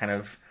or, kind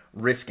of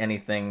risk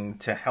anything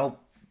to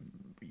help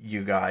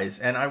you guys.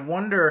 And I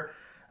wonder,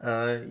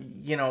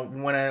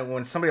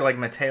 when somebody like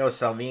Matteo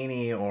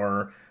Salvini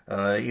or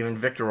even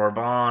Viktor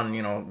Orban,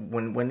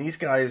 when these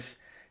guys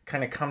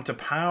kind of come to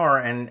power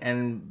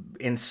and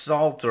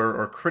insult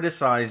or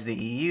criticize the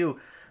EU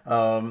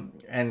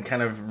and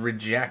kind of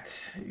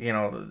reject,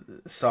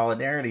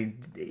 solidarity,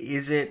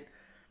 is it?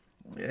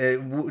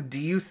 Do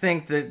you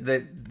think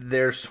that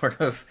they're sort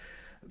of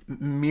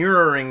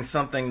mirroring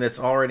something that's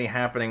already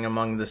happening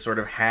among the sort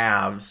of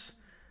haves,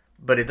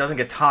 but it doesn't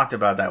get talked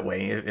about that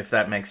way, if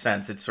that makes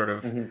sense. It's sort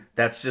of,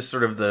 that's just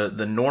sort of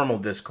the normal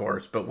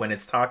discourse. But when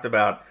it's talked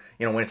about,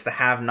 when it's the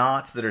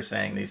have-nots that are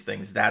saying these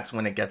things, that's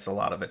when it gets a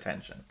lot of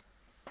attention.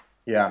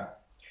 Yeah.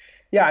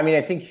 Yeah, I mean,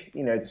 I think,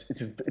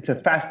 it's a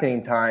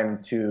fascinating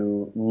time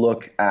to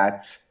look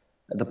at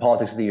the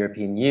politics of the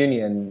European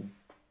Union.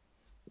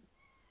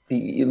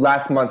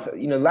 Last month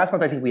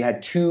I think we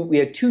had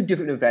two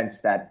different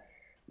events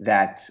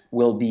that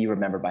will be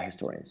remembered by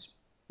historians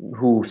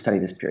who study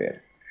this period.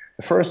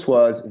 The first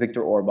was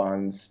Viktor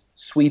Orban's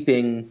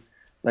sweeping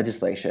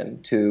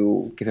legislation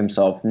to give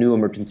himself new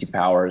emergency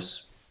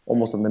powers,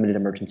 almost unlimited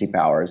emergency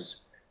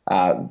powers,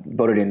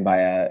 voted in by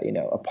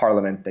a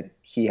parliament that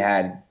he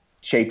had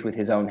shaped with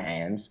his own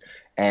hands,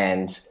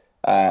 and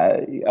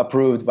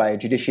approved by a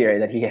judiciary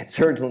that he had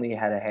certainly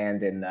had a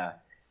hand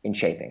in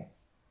shaping.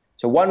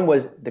 So one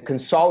was the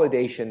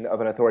consolidation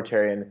of an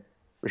authoritarian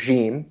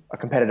regime, a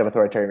competitive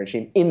authoritarian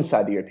regime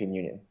inside the European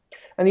Union.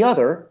 And the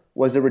other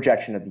was the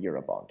rejection of the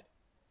Eurobond.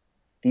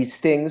 These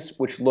things,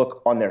 which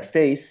look on their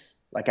face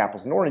like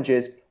apples and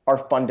oranges, are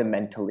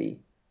fundamentally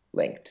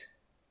linked.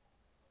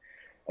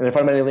 And they're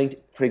fundamentally linked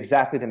for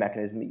exactly the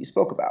mechanism that you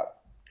spoke about,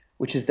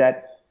 which is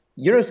that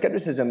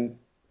Euroscepticism,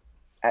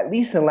 at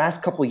least in the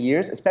last couple of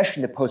years,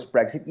 especially in the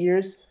post-Brexit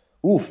years,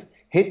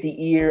 hit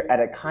the ear at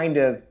a kind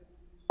of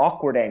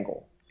awkward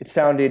angle. It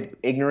sounded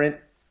ignorant,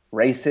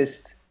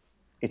 racist.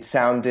 It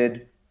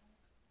sounded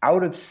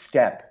out of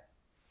step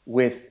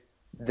with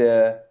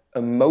the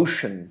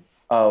emotion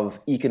of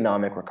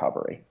economic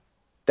recovery.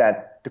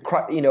 That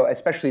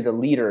especially the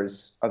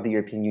leaders of the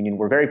European Union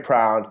were very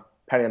proud,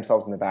 patting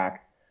themselves on the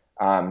back.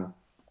 And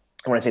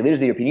when I say leaders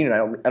of the European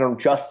Union, I don't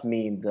just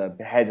mean the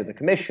head of the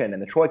Commission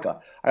and the Troika.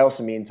 I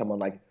also mean someone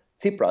like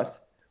Tsipras,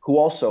 who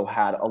also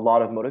had a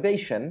lot of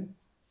motivation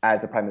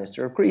as the Prime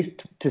Minister of Greece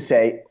to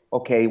say,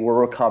 okay, we're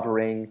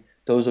recovering,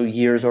 those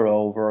years are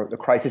over, the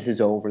crisis is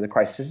over, the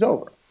crisis is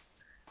over.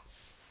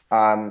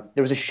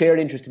 There was a shared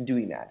interest in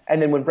doing that.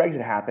 And then when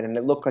Brexit happened and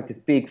it looked like this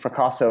big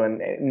fracasso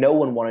and no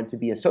one wanted to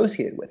be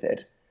associated with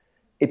it,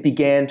 it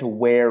began to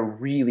wear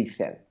really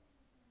thin.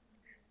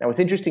 Now, what's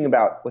interesting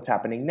about what's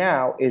happening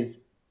now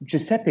is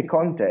Giuseppe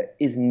Conte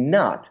is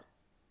not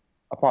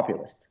a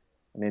populist.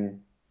 I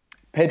mean,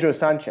 Pedro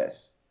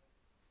Sanchez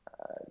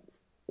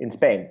in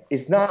Spain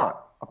is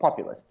not a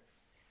populist.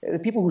 The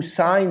people who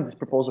signed this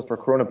proposal for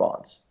Corona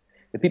bonds,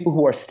 the people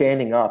who are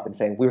standing up and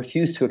saying, we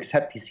refuse to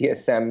accept these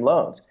ESM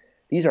loans,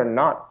 these are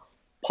not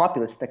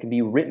populists that can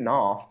be written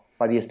off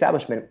by the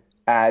establishment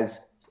as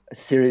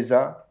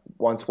Syriza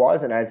once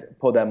was and as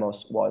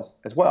Podemos was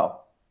as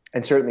well.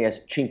 And certainly as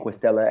Cinque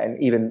Stelle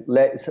and even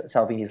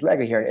Salvini's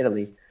Lega here in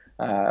Italy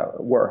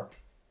were.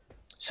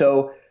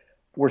 So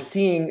we're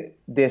seeing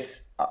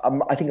this,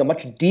 I think, a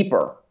much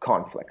deeper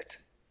conflict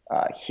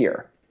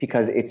here,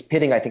 because it's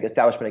pitting, I think,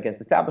 establishment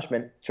against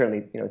establishment.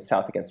 Certainly, it's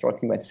South against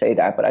North, you might say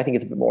that, but I think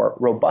it's a bit more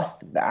robust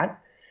than that,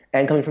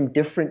 and coming from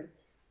different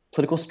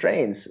political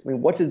strains. I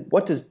mean, what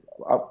does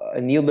a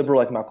neoliberal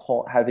like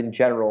Macron have in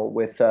general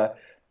with a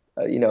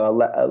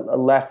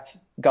left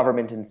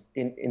government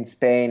in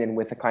Spain, and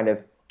with a kind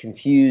of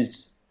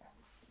confused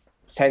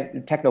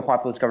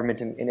techno-populist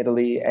government in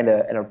Italy, and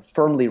a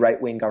firmly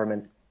right-wing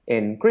government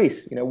in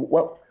Greece?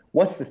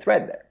 What's the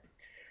thread there?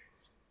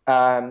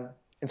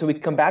 And so we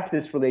come back to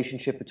this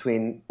relationship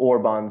between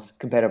Orban's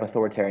competitive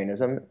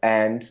authoritarianism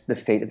and the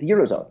fate of the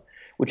Eurozone,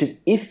 which is,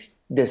 if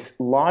this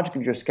logic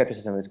of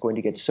Euroscepticism is going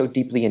to get so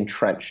deeply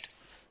entrenched,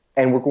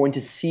 and we're going to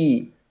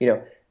see,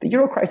 the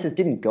Euro crisis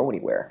didn't go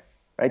anywhere,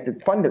 right?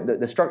 If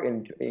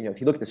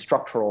you look at the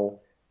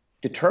structural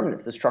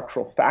determinants, the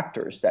structural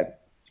factors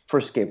that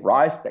first gave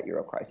rise to that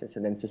Euro crisis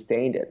and then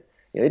sustained it,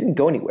 they didn't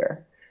go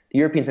anywhere. The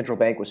European Central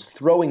Bank was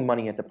throwing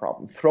money at the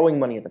problem,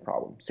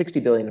 60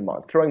 billion a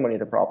month, throwing money at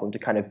the problem to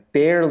kind of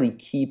barely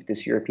keep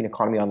this European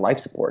economy on life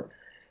support.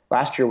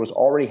 Last year was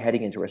already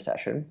heading into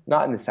recession,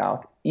 not in the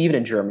South, even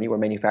in Germany, where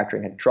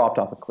manufacturing had dropped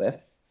off a cliff.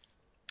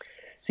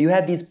 So you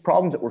had these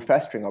problems that were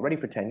festering already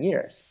for 10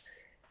 years.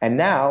 And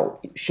now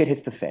shit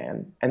hits the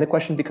fan, and the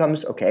question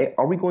becomes, okay,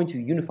 are we going to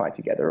unify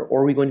together,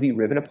 or are we going to be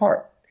riven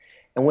apart?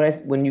 And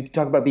when you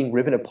talk about being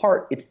riven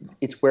apart,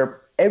 it's where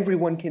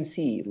everyone can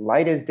see,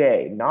 light as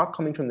day, not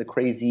coming from the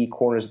crazy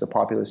corners of the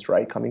populist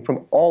right, coming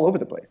from all over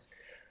the place.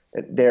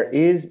 There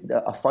is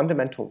a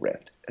fundamental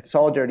rift.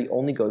 Solidarity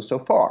only goes so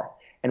far.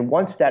 And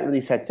once that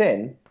really sets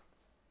in,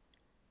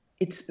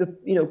 it's the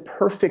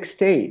perfect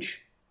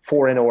stage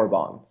for an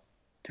Orban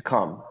to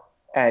come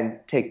and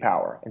take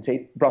power and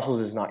say, Brussels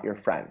is not your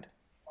friend.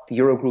 The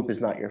Eurogroup is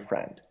not your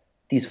friend.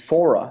 These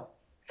fora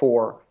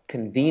for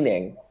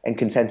convening and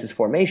consensus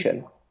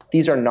formation,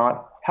 these are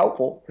not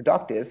helpful,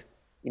 productive.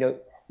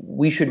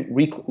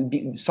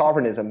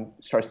 Sovereignism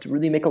starts to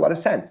really make a lot of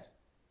sense.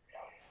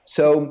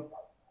 So,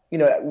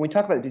 when we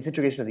talk about the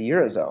disintegration of the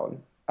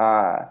Eurozone,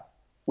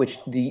 which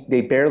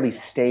they barely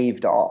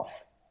staved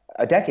off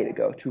a decade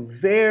ago through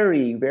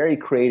very, very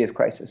creative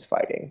crisis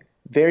fighting,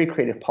 very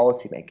creative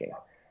policy making,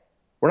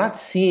 we're not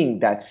seeing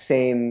that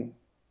same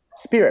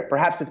spirit.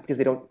 Perhaps it's because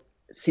they don't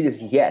see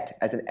this yet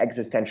as an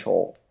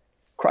existential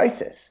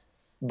crisis,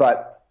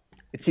 but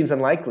it seems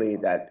unlikely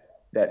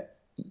that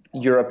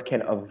Europe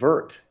can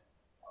avert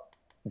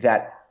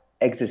that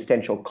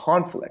existential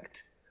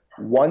conflict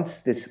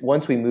once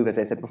we move, as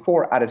I said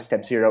before, out of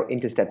step 0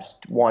 into steps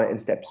 1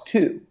 and steps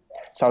 2.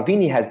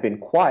 Salvini has been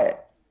quiet,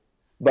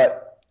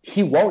 but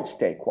he won't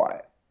stay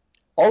quiet.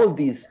 All of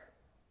these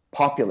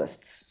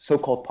populists,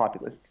 so-called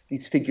populists,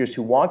 these figures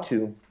who want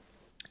to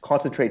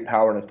concentrate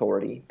power and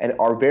authority and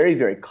are very,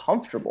 very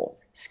comfortable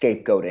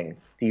scapegoating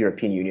the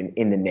European Union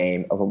in the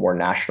name of a more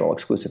national,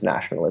 exclusive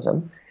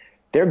nationalism,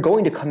 they're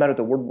going to come out of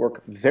the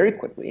woodwork very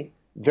quickly,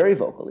 very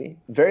vocally,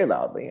 very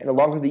loudly, and the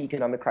longer the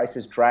economic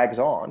crisis drags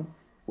on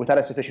without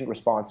a sufficient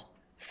response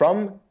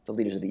from the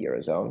leaders of the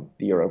Eurozone,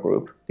 the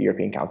Eurogroup, the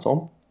European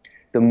Council,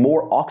 the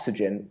more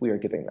oxygen we are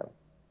giving them.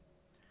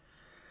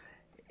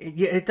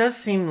 Yeah, it does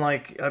seem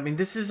like, I mean,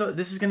 this is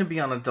going to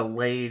be on a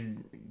delayed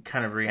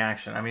kind of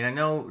reaction. I mean, I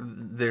know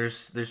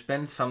there's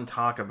been some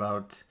talk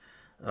about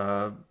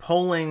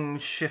polling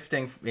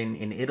shifting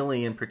in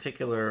Italy in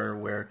particular,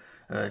 where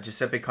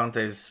Giuseppe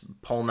Conte's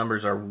poll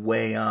numbers are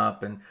way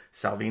up and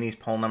Salvini's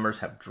poll numbers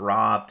have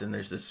dropped, and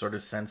there's this sort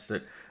of sense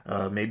that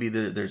maybe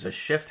there's a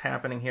shift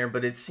happening here.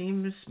 But it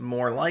seems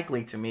more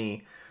likely to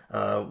me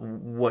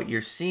what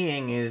you're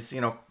seeing is,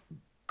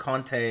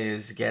 Conte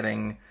is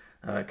getting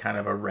kind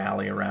of a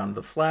rally around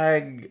the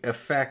flag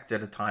effect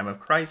at a time of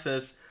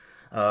crisis.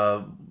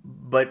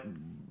 But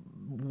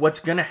what's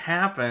going to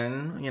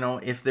happen,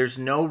 if there's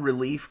no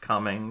relief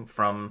coming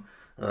from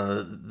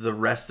the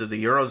rest of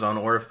the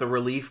Eurozone, or if the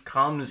relief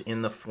comes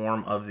in the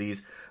form of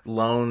these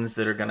loans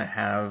that are going to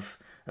have,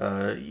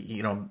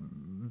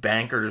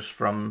 bankers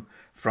from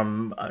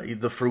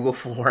the frugal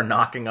floor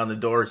knocking on the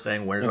door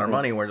saying, "Where's our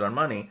money? Where's our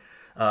money?"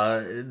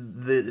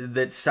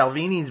 That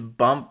Salvini's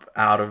bump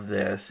out of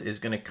this is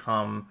going to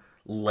come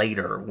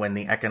later, when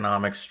the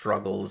economic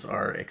struggles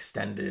are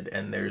extended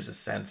and there's a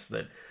sense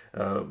that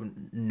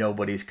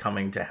nobody's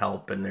coming to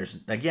help, and there's,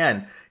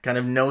 again, kind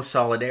of no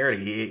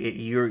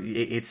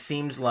solidarity. It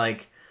seems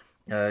like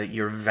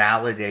you're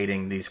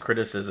validating these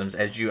criticisms,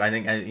 as you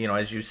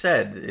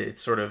said. It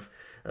sort of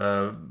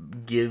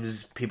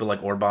gives people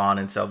like Orban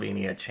and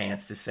Salvini a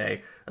chance to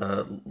say,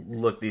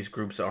 look, these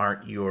groups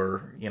aren't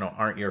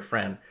your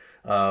friend.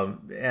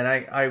 And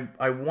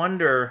I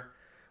wonder,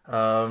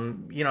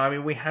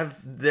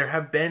 there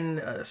have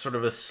been sort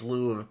of a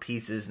slew of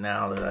pieces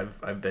now that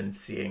I've been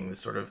seeing,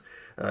 sort of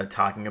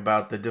talking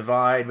about the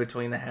divide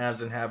between the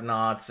haves and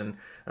have-nots, and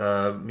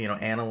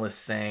analysts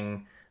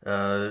saying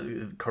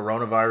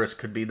coronavirus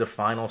could be the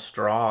final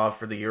straw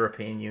for the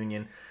European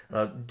Union.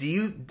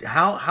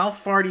 How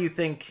far do you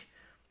think?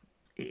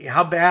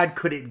 How bad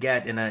could it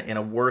get in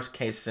a worst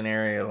case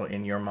scenario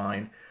in your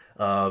mind?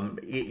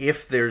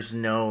 If there's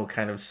no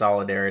kind of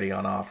solidarity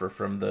on offer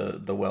from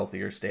the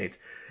wealthier states.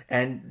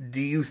 And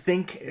do you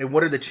think,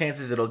 what are the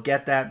chances it'll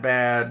get that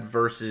bad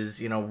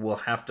versus, we'll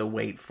have to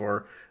wait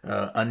for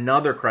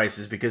another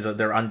crisis, because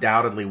there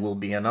undoubtedly will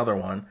be another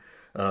one,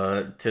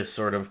 to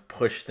sort of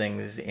push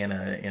things in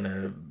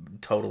a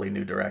totally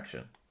new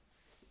direction?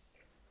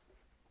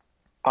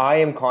 I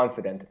am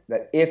confident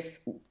that if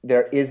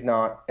there is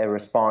not a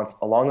response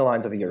along the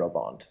lines of a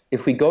Eurobond,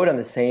 if we go down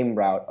the same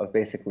route of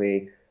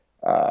basically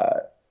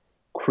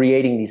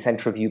creating these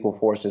centrifugal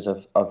forces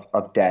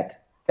of debt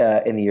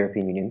in the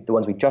European Union, the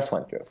ones we just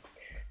went through,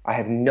 I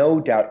have no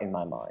doubt in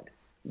my mind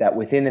that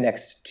within the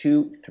next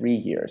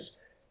 2-3 years,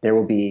 there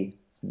will be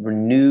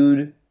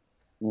renewed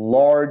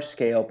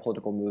large-scale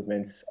political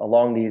movements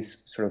along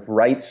these sort of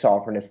right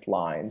sovereignist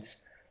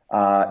lines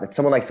that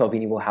someone like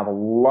Salvini will have a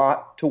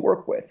lot to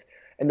work with.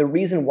 And the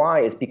reason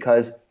why is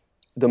because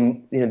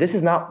this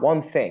is not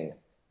one thing.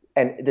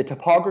 And the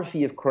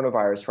topography of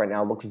coronavirus right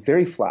now looks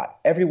very flat.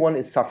 Everyone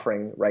is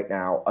suffering right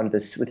now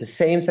with the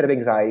same set of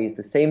anxieties,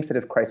 the same set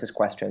of crisis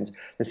questions,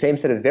 the same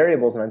set of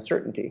variables and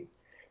uncertainty.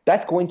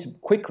 That's going to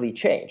quickly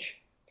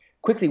change.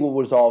 Quickly will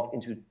resolve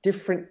into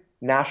different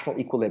national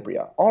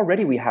equilibria.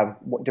 Already we have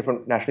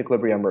different national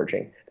equilibria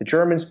emerging. The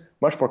Germans,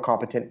 much more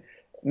competent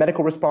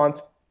medical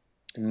response,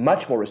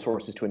 much more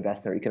resources to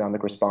invest in their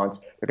economic response.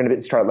 They're going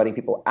to start letting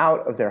people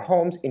out of their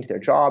homes into their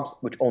jobs,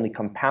 which only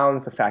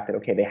compounds the fact that,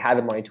 okay, they have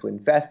the money to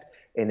invest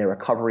in their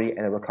recovery,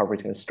 and the recovery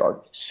is going to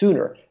start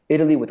sooner.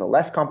 Italy, with a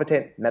less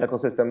competent medical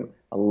system,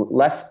 a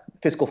less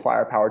fiscal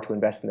firepower to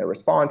invest in their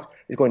response,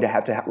 is going to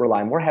have to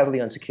rely more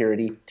heavily on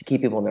security to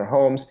keep people in their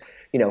homes.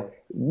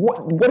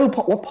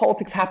 What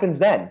politics happens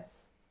then?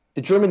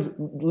 The Germans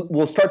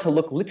will start to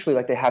look literally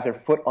like they have their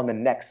foot on the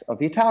necks of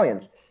the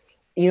Italians.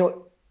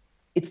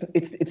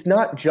 It's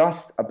not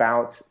just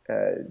about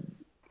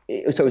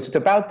it's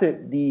about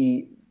this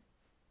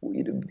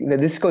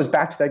goes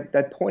back to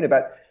that point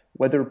about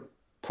whether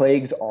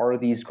plagues are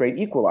these great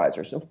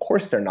equalizers. Of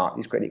course they're not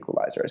these great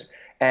equalizers.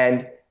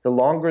 And the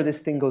longer this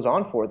thing goes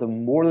on for, the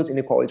more those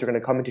inequalities are going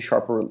to come into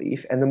sharper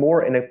relief, and the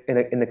more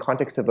in the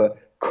context of a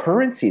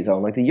currency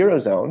zone like the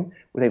Eurozone,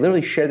 where they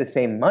literally share the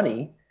same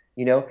money,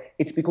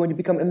 it's going to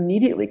become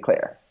immediately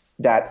clear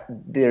that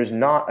there's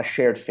not a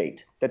shared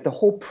fate, that the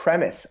whole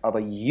premise of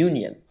a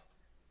union,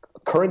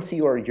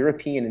 currency or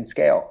European in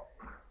scale,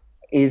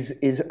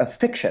 is a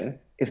fiction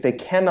if they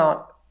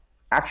cannot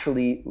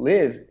actually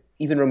live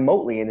even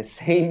remotely in the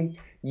same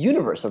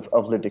universe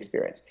of lived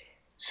experience.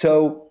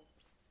 So,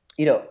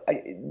 the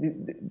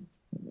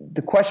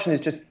question is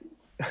just,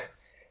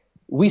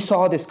 we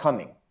saw this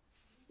coming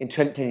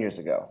 10 years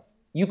ago.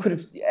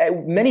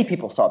 Many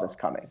people saw this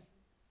coming,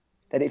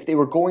 that if they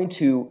were going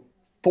to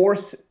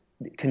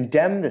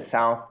condemn the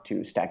South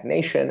to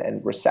stagnation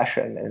and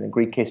recession, and in the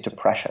Greek case,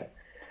 depression,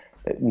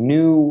 that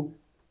new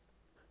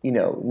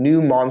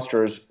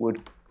monsters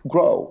would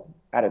grow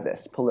out of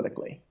this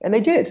politically. And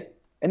they did.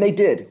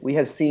 We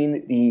have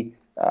seen the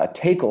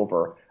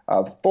takeover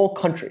of full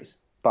countries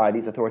by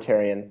these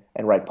authoritarian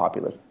and right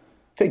populist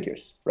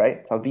figures,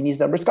 right? Salvini's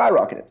number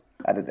skyrocketed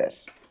out of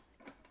this.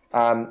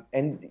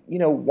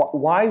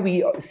 Why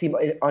we seem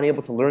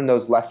unable to learn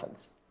those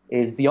lessons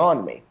is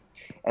beyond me.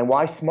 And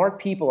why smart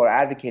people are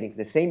advocating for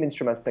the same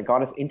instruments that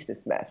got us into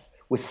this mess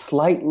with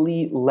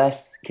slightly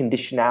less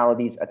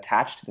conditionalities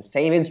attached to the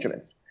same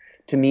instruments,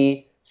 to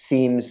me,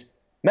 seems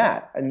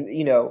mad. And,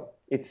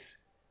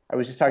 I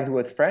was just talking to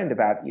a friend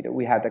about,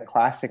 we had the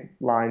classic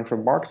line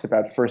from Marx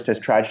about first as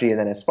tragedy and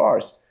then as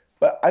farce.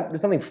 But there's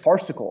something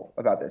farcical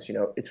about this.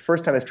 It's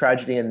first time as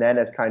tragedy and then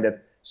as kind of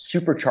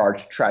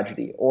supercharged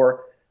tragedy,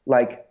 or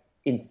like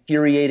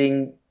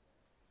infuriating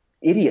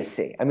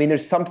idiocy. I mean,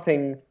 there's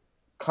something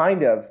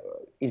kind of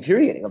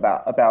infuriating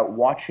about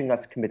watching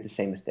us commit the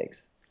same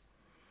mistakes.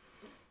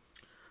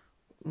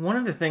 One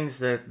of the things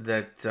that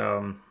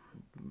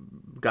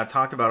got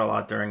talked about a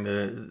lot during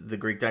the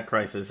Greek debt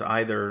crisis,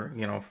 either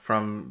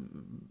from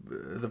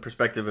the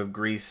perspective of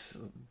Greece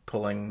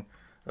pulling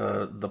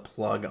the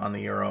plug on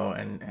the euro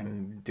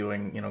and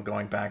doing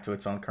going back to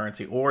its own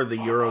currency, or the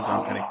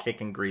eurozone kind of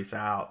kicking Greece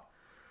out,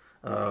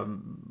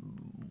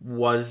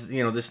 was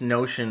this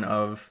notion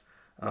of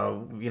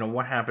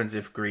what happens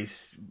if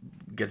Greece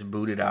gets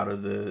booted out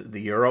of the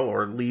euro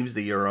or leaves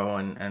the euro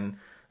and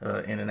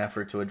in an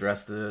effort to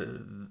address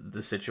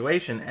the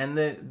situation. And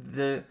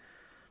the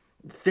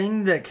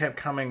thing that kept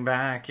coming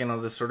back,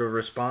 the sort of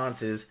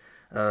response is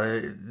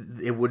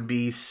it would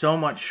be so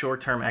much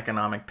short-term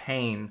economic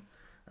pain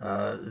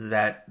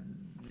that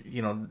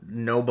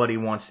nobody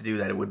wants to do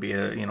that. It would be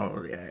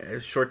a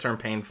short-term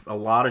pain, a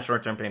lot of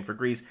short-term pain for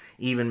Greece,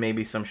 even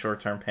maybe some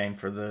short-term pain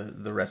for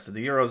the rest of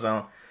the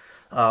eurozone.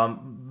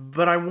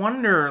 But I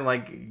wonder,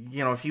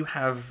 if you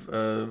have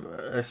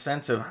a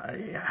sense of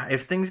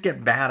if things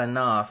get bad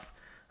enough,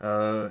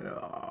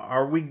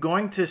 are we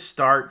going to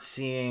start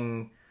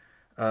seeing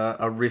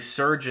a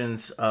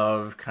resurgence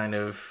of kind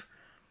of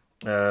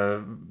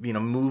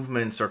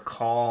movements or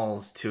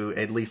calls to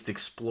at least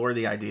explore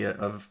the idea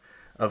of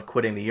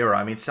quitting the euro?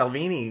 I mean,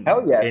 Salvini,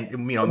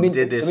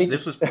 did this.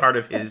 This was part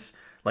of his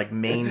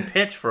main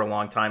pitch for a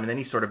long time, and then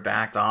he sort of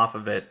backed off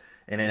of it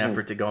in an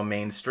effort to go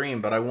mainstream.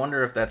 But I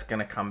wonder if that's going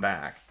to come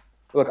back.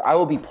 Look, I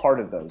will be part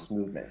of those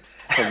movements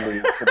for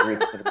the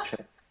Greek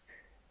Federation.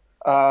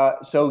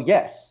 So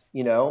yes,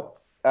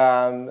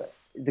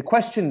 the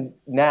question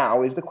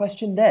now is the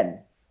question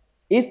then.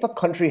 If a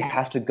country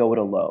has to go it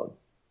alone,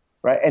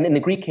 right? And in the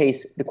Greek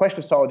case, the question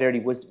of solidarity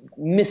was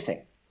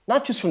missing,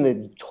 not just from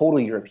the total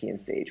European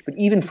stage, but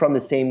even from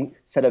the same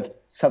set of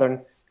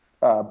southern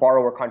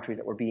borrower countries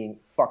that were being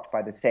fucked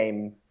by the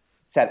same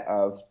set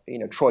of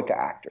troika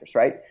actors,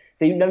 right?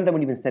 None of them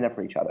would even stand up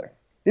for each other.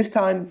 This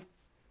time,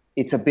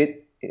 it's a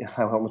bit.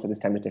 I almost said this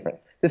time is different.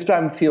 This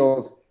time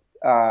feels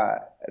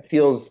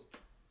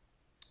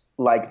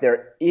like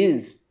there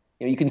is.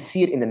 You can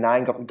see it in the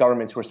 9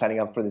 governments who are signing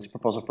up for this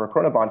proposal for a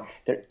Corona bond.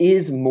 There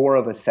is more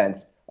of a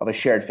sense of a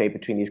shared fate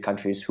between these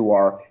countries who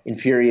are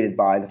infuriated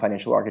by the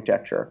financial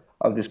architecture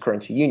of this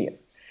currency union.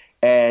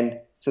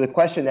 And so the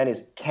question then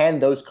is, can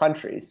those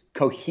countries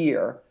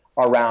cohere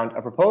around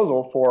a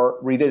proposal for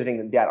revisiting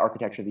the debt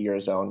architecture of the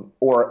Eurozone,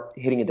 or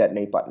hitting a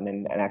detonate button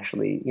and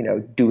actually,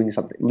 doing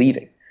something,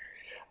 leaving?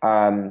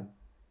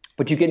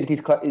 But you get into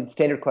these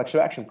standard collection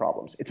of action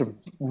problems. It's a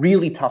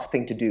really tough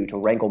thing to do, to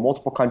wrangle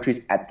multiple countries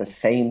at the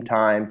same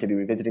time to be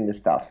revisiting this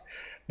stuff.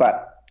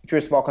 But if you're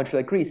a small country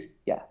like Greece,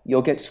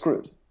 you'll get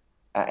screwed.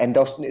 And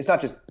it's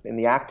not just in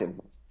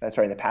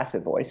the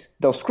passive voice.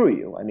 They'll screw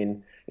you. I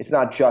mean, it's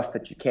not just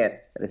that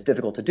that it's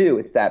difficult to do.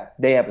 It's that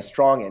they have a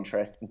strong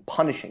interest in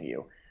punishing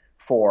you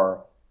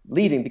for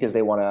leaving because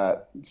they want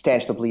to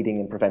stanch the bleeding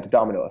and prevent a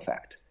domino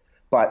effect.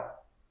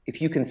 But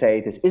if you can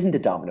say this isn't a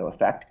domino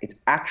effect, it's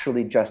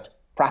actually just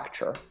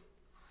fracture,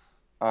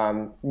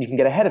 you can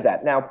get ahead of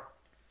that. Now,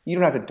 you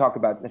don't have to talk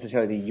about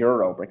necessarily the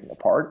euro breaking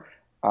apart.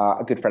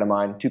 Two good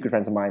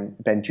friends of mine,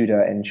 Ben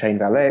Judah and Shane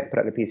Vallet, put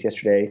out a piece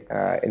yesterday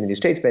in the New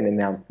Statesman and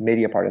now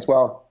Mediapart as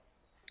well,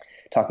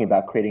 talking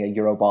about creating a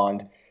euro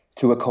bond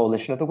through a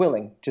coalition of the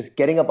willing, just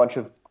getting a bunch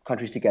of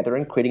countries together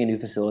and creating a new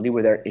facility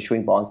where they're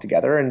issuing bonds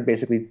together and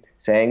basically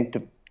saying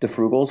to the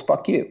frugals,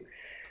 fuck you.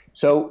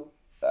 So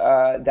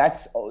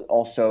that's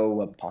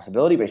also a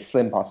possibility, very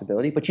slim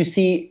possibility. But you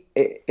see,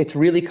 it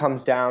really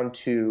comes down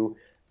to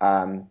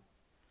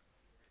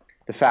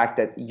the fact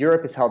that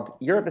Europe is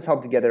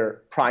held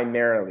together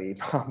primarily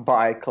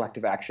by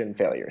collective action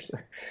failures.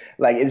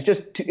 Like it's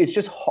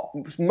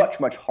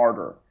much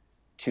harder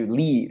to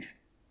leave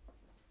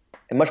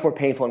and much more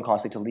painful and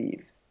costly to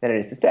leave than it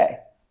is to stay,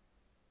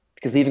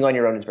 because leaving on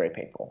your own is very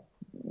painful.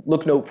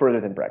 Look no further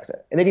than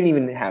Brexit, and they didn't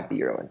even have the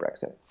euro in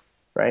Brexit,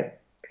 right?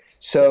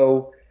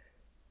 So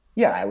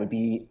yeah, I would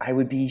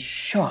be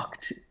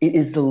shocked. It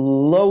is the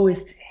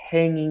lowest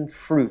hanging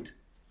fruit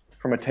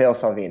for Matteo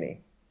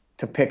Salvini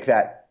to pick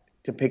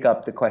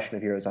up the question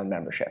of Eurozone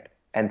membership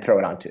and throw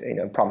it onto,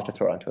 promise to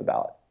throw it onto a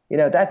ballot.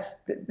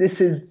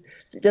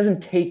 It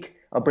doesn't take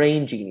a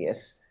brain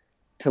genius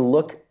to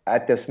look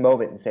at this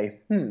moment and say,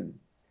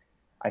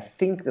 I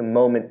think the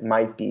moment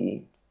might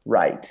be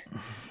right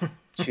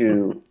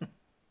to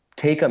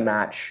take a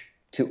match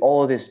to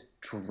all of this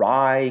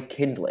dry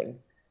kindling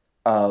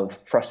of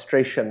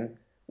frustration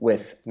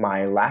with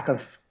my lack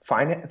of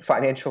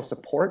financial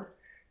support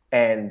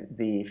and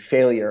the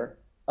failure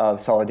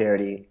of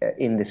solidarity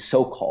in the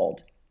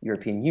so-called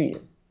European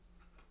Union.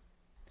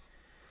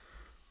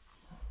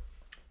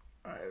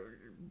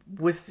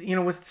 With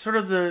sort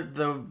of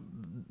the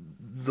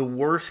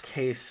worst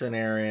case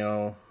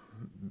scenario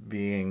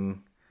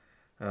being,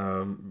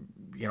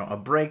 a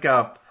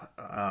breakup,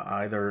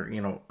 either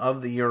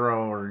of the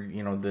euro or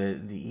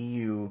the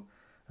EU.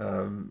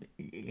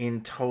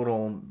 In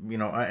total,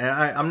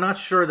 I'm not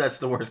sure that's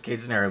the worst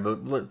case scenario,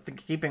 but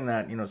keeping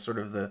that, sort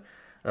of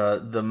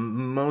the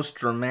most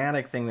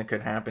dramatic thing that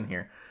could happen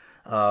here.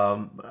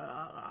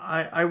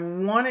 I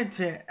wanted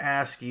to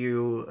ask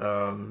you,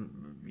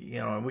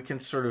 and we can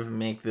sort of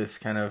make this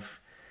kind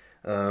of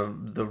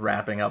the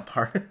wrapping up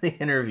part of the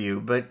interview,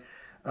 but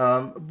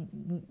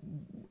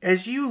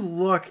as you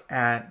look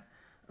at,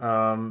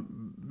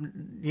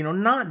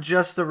 not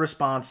just the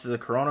response to the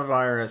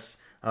coronavirus,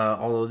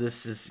 although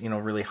this is,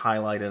 really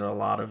highlighted a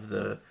lot of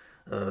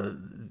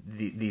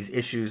these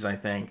issues, I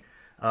think.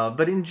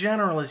 But in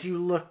general, as you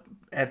look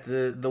at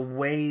the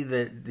way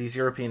that these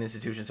European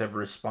institutions have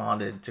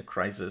responded to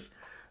crisis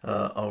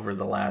over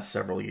the last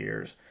several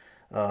years,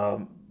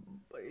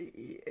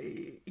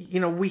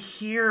 we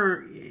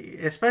hear,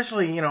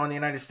 especially, in the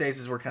United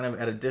States, as we're kind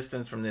of at a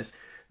distance from this,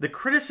 the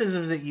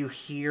criticisms that you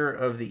hear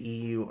of the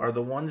EU are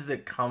the ones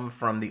that come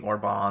from the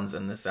Orbáns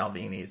and the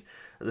Salvinis,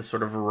 the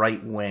sort of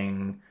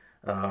right-wing,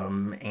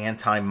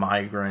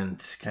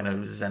 anti-migrant, kind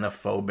of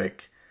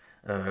xenophobic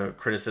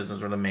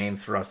criticisms, where the main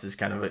thrust is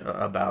kind of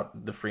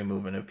about the free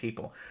movement of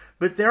people.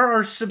 But there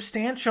are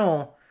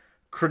substantial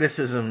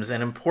criticisms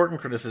and important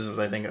criticisms,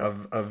 I think,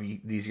 of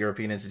these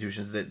European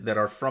institutions that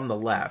are from the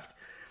left.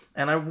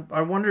 And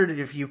I wondered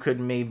if you could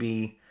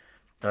maybe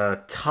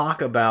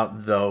talk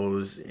about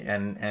those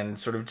and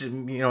sort of,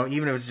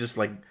 even if it's just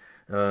like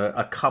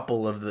a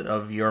couple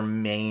of your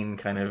main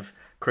kind of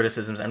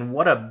criticisms, and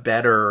what a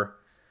better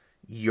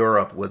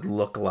Europe would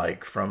look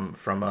like from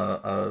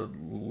a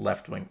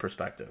left-wing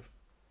perspective.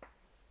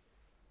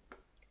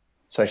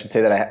 So I should say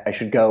that I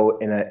should go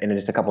in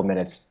just a couple of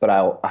minutes, but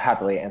I'll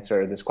happily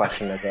answer this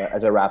question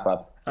as a wrap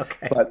up.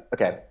 Okay. But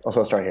okay,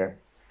 I'll start here.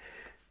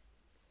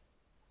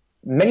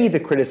 Many of the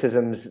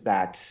criticisms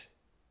that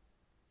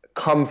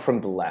come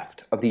from the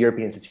left of the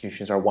European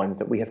institutions are ones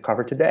that we have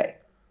covered today,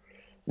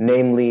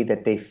 namely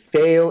that they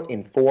fail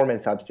in form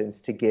and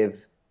substance to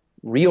give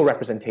real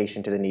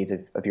representation to the needs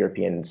of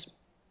Europeans.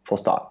 Full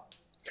stop.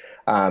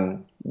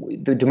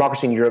 The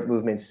Democracy in Europe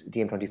movement's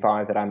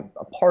DiEM25 that I'm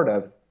a part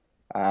of,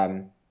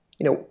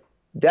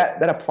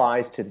 that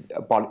applies to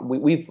a body.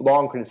 We've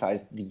long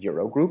criticized the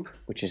Eurogroup,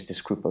 which is this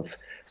group of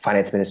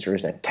finance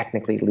ministers that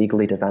technically,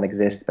 legally does not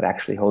exist, but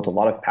actually holds a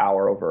lot of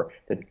power over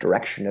the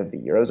direction of the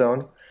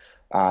Eurozone.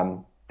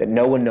 That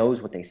no one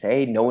knows what they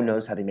say, no one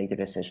knows how they make their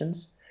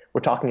decisions.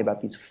 We're talking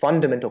about these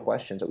fundamental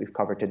questions that we've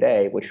covered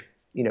today, which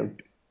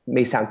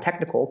may sound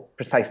technical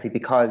precisely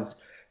because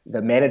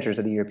the managers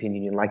of the European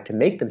Union like to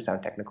make them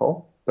sound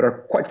technical, but are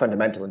quite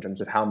fundamental in terms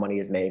of how money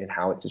is made and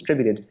how it's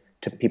distributed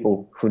to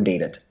people who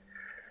need it.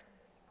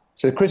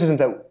 So the criticism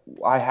that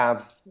I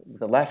have,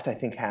 the left, I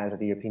think, has of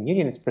the European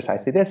Union is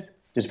precisely this.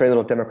 There's very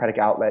little democratic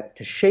outlet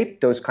to shape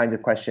those kinds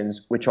of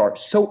questions, which are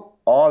so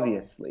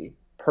obviously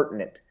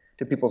pertinent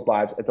to people's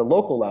lives at the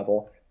local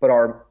level, but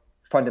are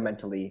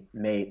fundamentally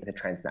made at the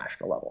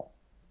transnational level.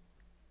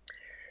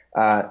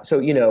 There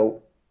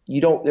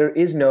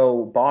is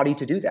no body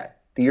to do that.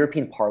 The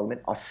European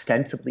Parliament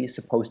ostensibly is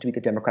supposed to be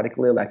the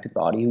democratically elected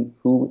body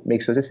who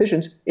makes those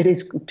decisions. It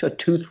is a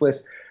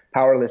toothless,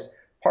 powerless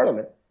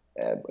parliament,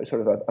 sort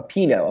of a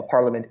PINO, a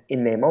parliament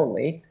in name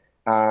only,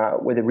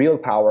 where the real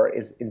power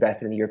is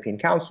invested in the European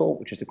Council,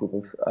 which is the group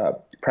of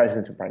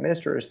presidents and prime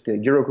ministers, the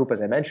Eurogroup, as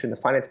I mentioned, the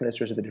finance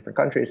ministers of the different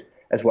countries,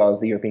 as well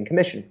as the European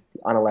Commission, the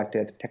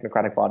unelected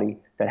technocratic body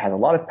that has a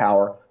lot of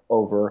power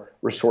over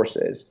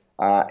resources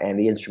and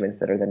the instruments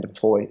that are then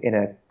deployed in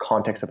a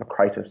context of a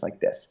crisis like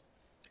this.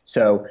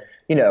 So,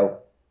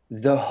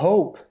 the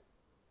hope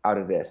out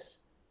of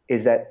this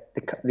is that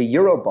the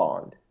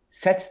Eurobond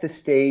sets the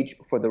stage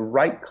for the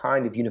right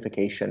kind of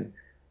unification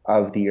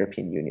of the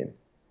European Union.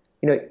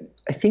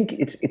 I think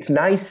it's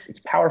nice, it's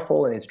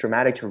powerful, and it's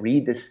dramatic to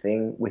read this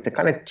thing with the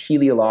kind of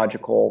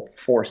teleological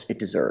force it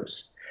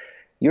deserves.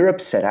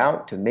 Europe set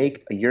out to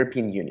make a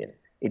European Union.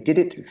 It did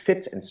it through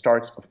fits and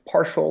starts of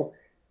partial,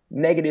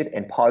 negative,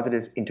 and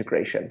positive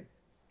integration.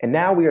 And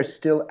now we are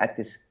still at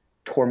this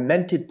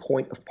tormented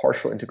point of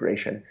partial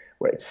integration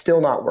where it's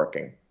still not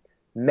working.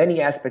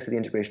 Many aspects of the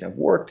integration have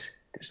worked.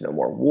 There's no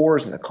more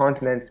wars in the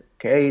continent.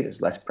 Okay,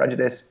 there's less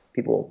prejudice.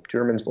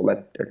 Germans will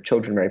let their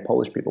children marry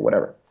Polish people,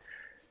 whatever.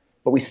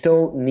 But we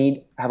still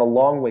have a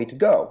long way to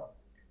go.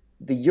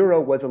 The euro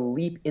was a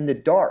leap in the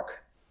dark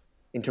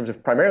in terms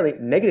of primarily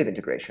negative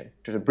integration,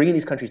 in terms of bringing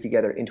these countries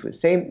together into the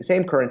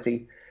same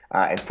currency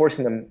and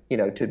forcing them,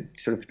 to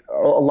sort of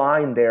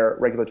align their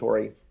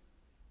regulatory,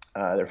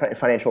 their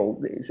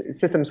financial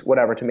systems,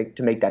 whatever,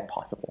 to make that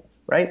possible.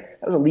 Right?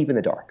 That was a leap in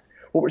the dark.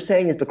 What we're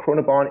saying is the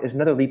Corona bond is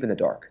another leap in the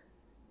dark.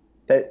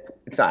 That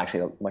it's not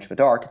actually much of a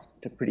dark;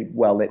 it's a pretty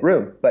well lit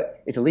room,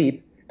 but it's a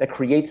leap that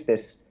creates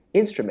this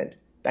instrument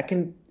that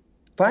can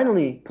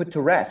finally put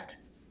to rest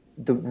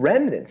the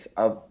remnants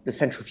of the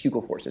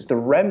centrifugal forces, the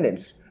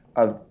remnants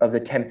of the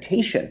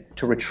temptation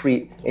to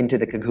retreat into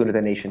the cocoon of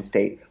the nation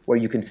state, where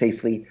you can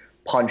safely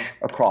punch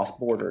across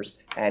borders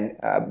and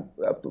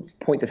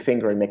point the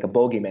finger and make a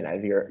bogeyman out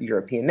of your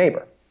European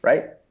neighbor,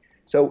 right?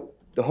 So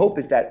the hope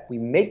is that we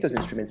make those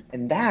instruments,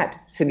 and that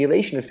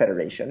simulation of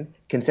federation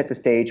can set the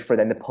stage for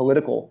then the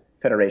political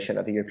federation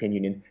of the European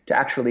Union to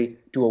actually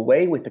do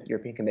away with the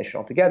European Commission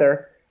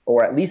altogether,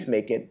 or at least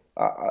make it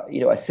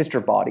a sister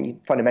body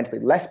fundamentally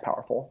less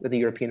powerful than the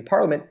European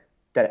Parliament,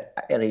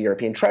 and a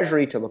European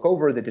Treasury to look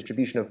over the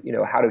distribution of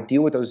how to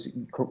deal with those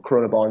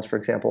Corona bonds, for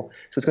example.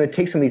 So it's going to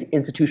take some of these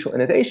institutional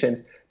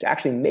innovations to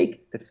actually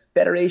make the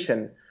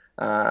federation,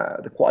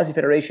 the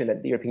quasi-federation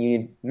that the European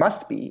Union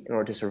must be in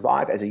order to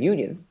survive as a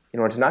union, in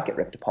order to not get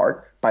ripped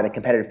apart by the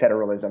competitive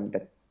federalism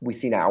that we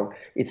see now.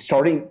 It's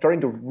starting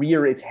to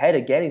rear its head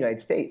again in the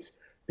United States.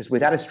 Because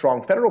without a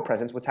strong federal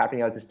presence, what's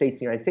happening now is the states in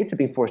the United States are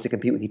being forced to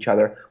compete with each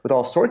other with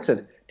all sorts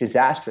of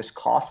disastrous,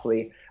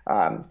 costly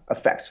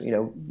effects.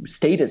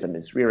 Statism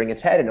is rearing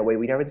its head in a way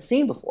we've never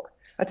seen before.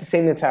 That's the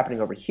same thing that's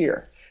happening over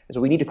here. And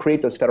so we need to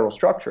create those federal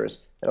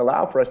structures that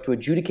allow for us to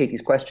adjudicate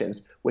these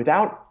questions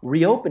without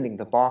reopening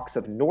the box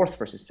of North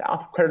versus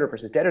South, creditor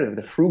versus debtor,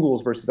 the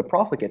frugals versus the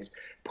profligates,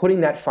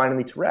 putting that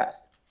finally to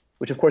rest,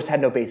 which of course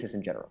had no basis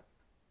in general.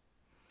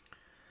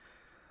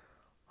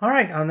 All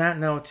right. On that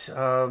note,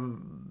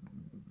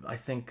 I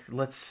think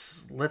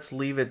let's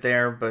leave it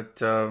there, but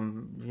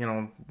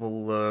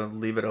we'll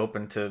leave it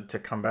open to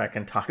come back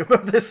and talk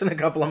about this in a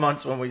couple of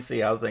months when we see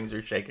how things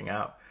are shaking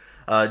out.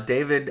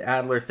 David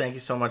Adler, thank you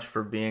so much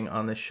for being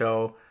on the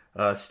show.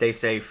 Stay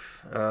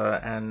safe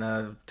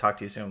and talk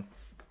to you soon.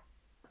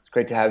 It's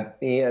great to have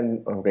me,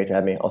 and great to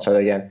have me. I'll start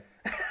that again.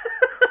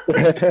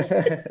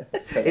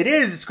 It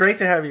is. It's great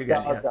to have you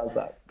again.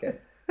 Stop. Okay.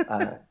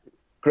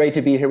 Great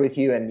to be here with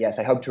you, and yes,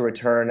 I hope to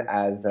return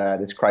as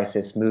this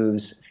crisis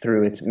moves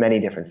through its many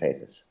different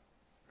phases.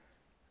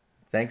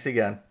 Thanks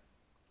again.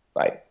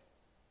 Bye.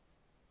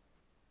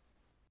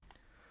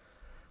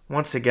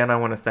 Once again, I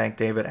want to thank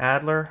David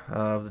Adler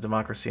of the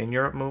Democracy in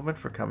Europe movement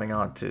for coming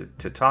on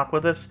to talk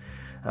with us.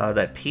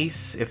 That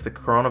piece, "If the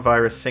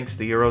Coronavirus Sinks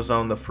the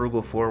Eurozone, the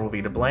Frugal Four Will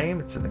Be to Blame."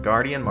 It's in The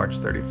Guardian, March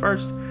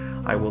 31st.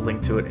 I will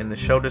link to it in the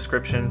show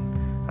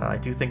description. I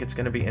do think it's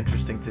going to be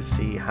interesting to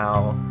see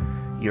how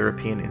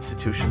European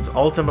institutions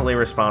ultimately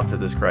respond to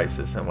this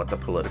crisis and what the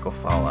political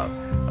fallout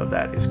of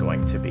that is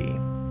going to be.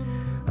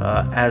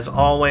 As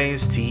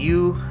always, to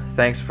you,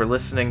 thanks for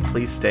listening.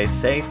 Please stay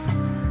safe,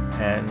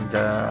 and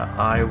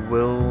I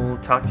will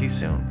talk to you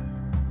soon.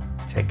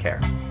 Take care.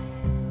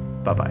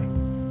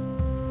 Bye-bye.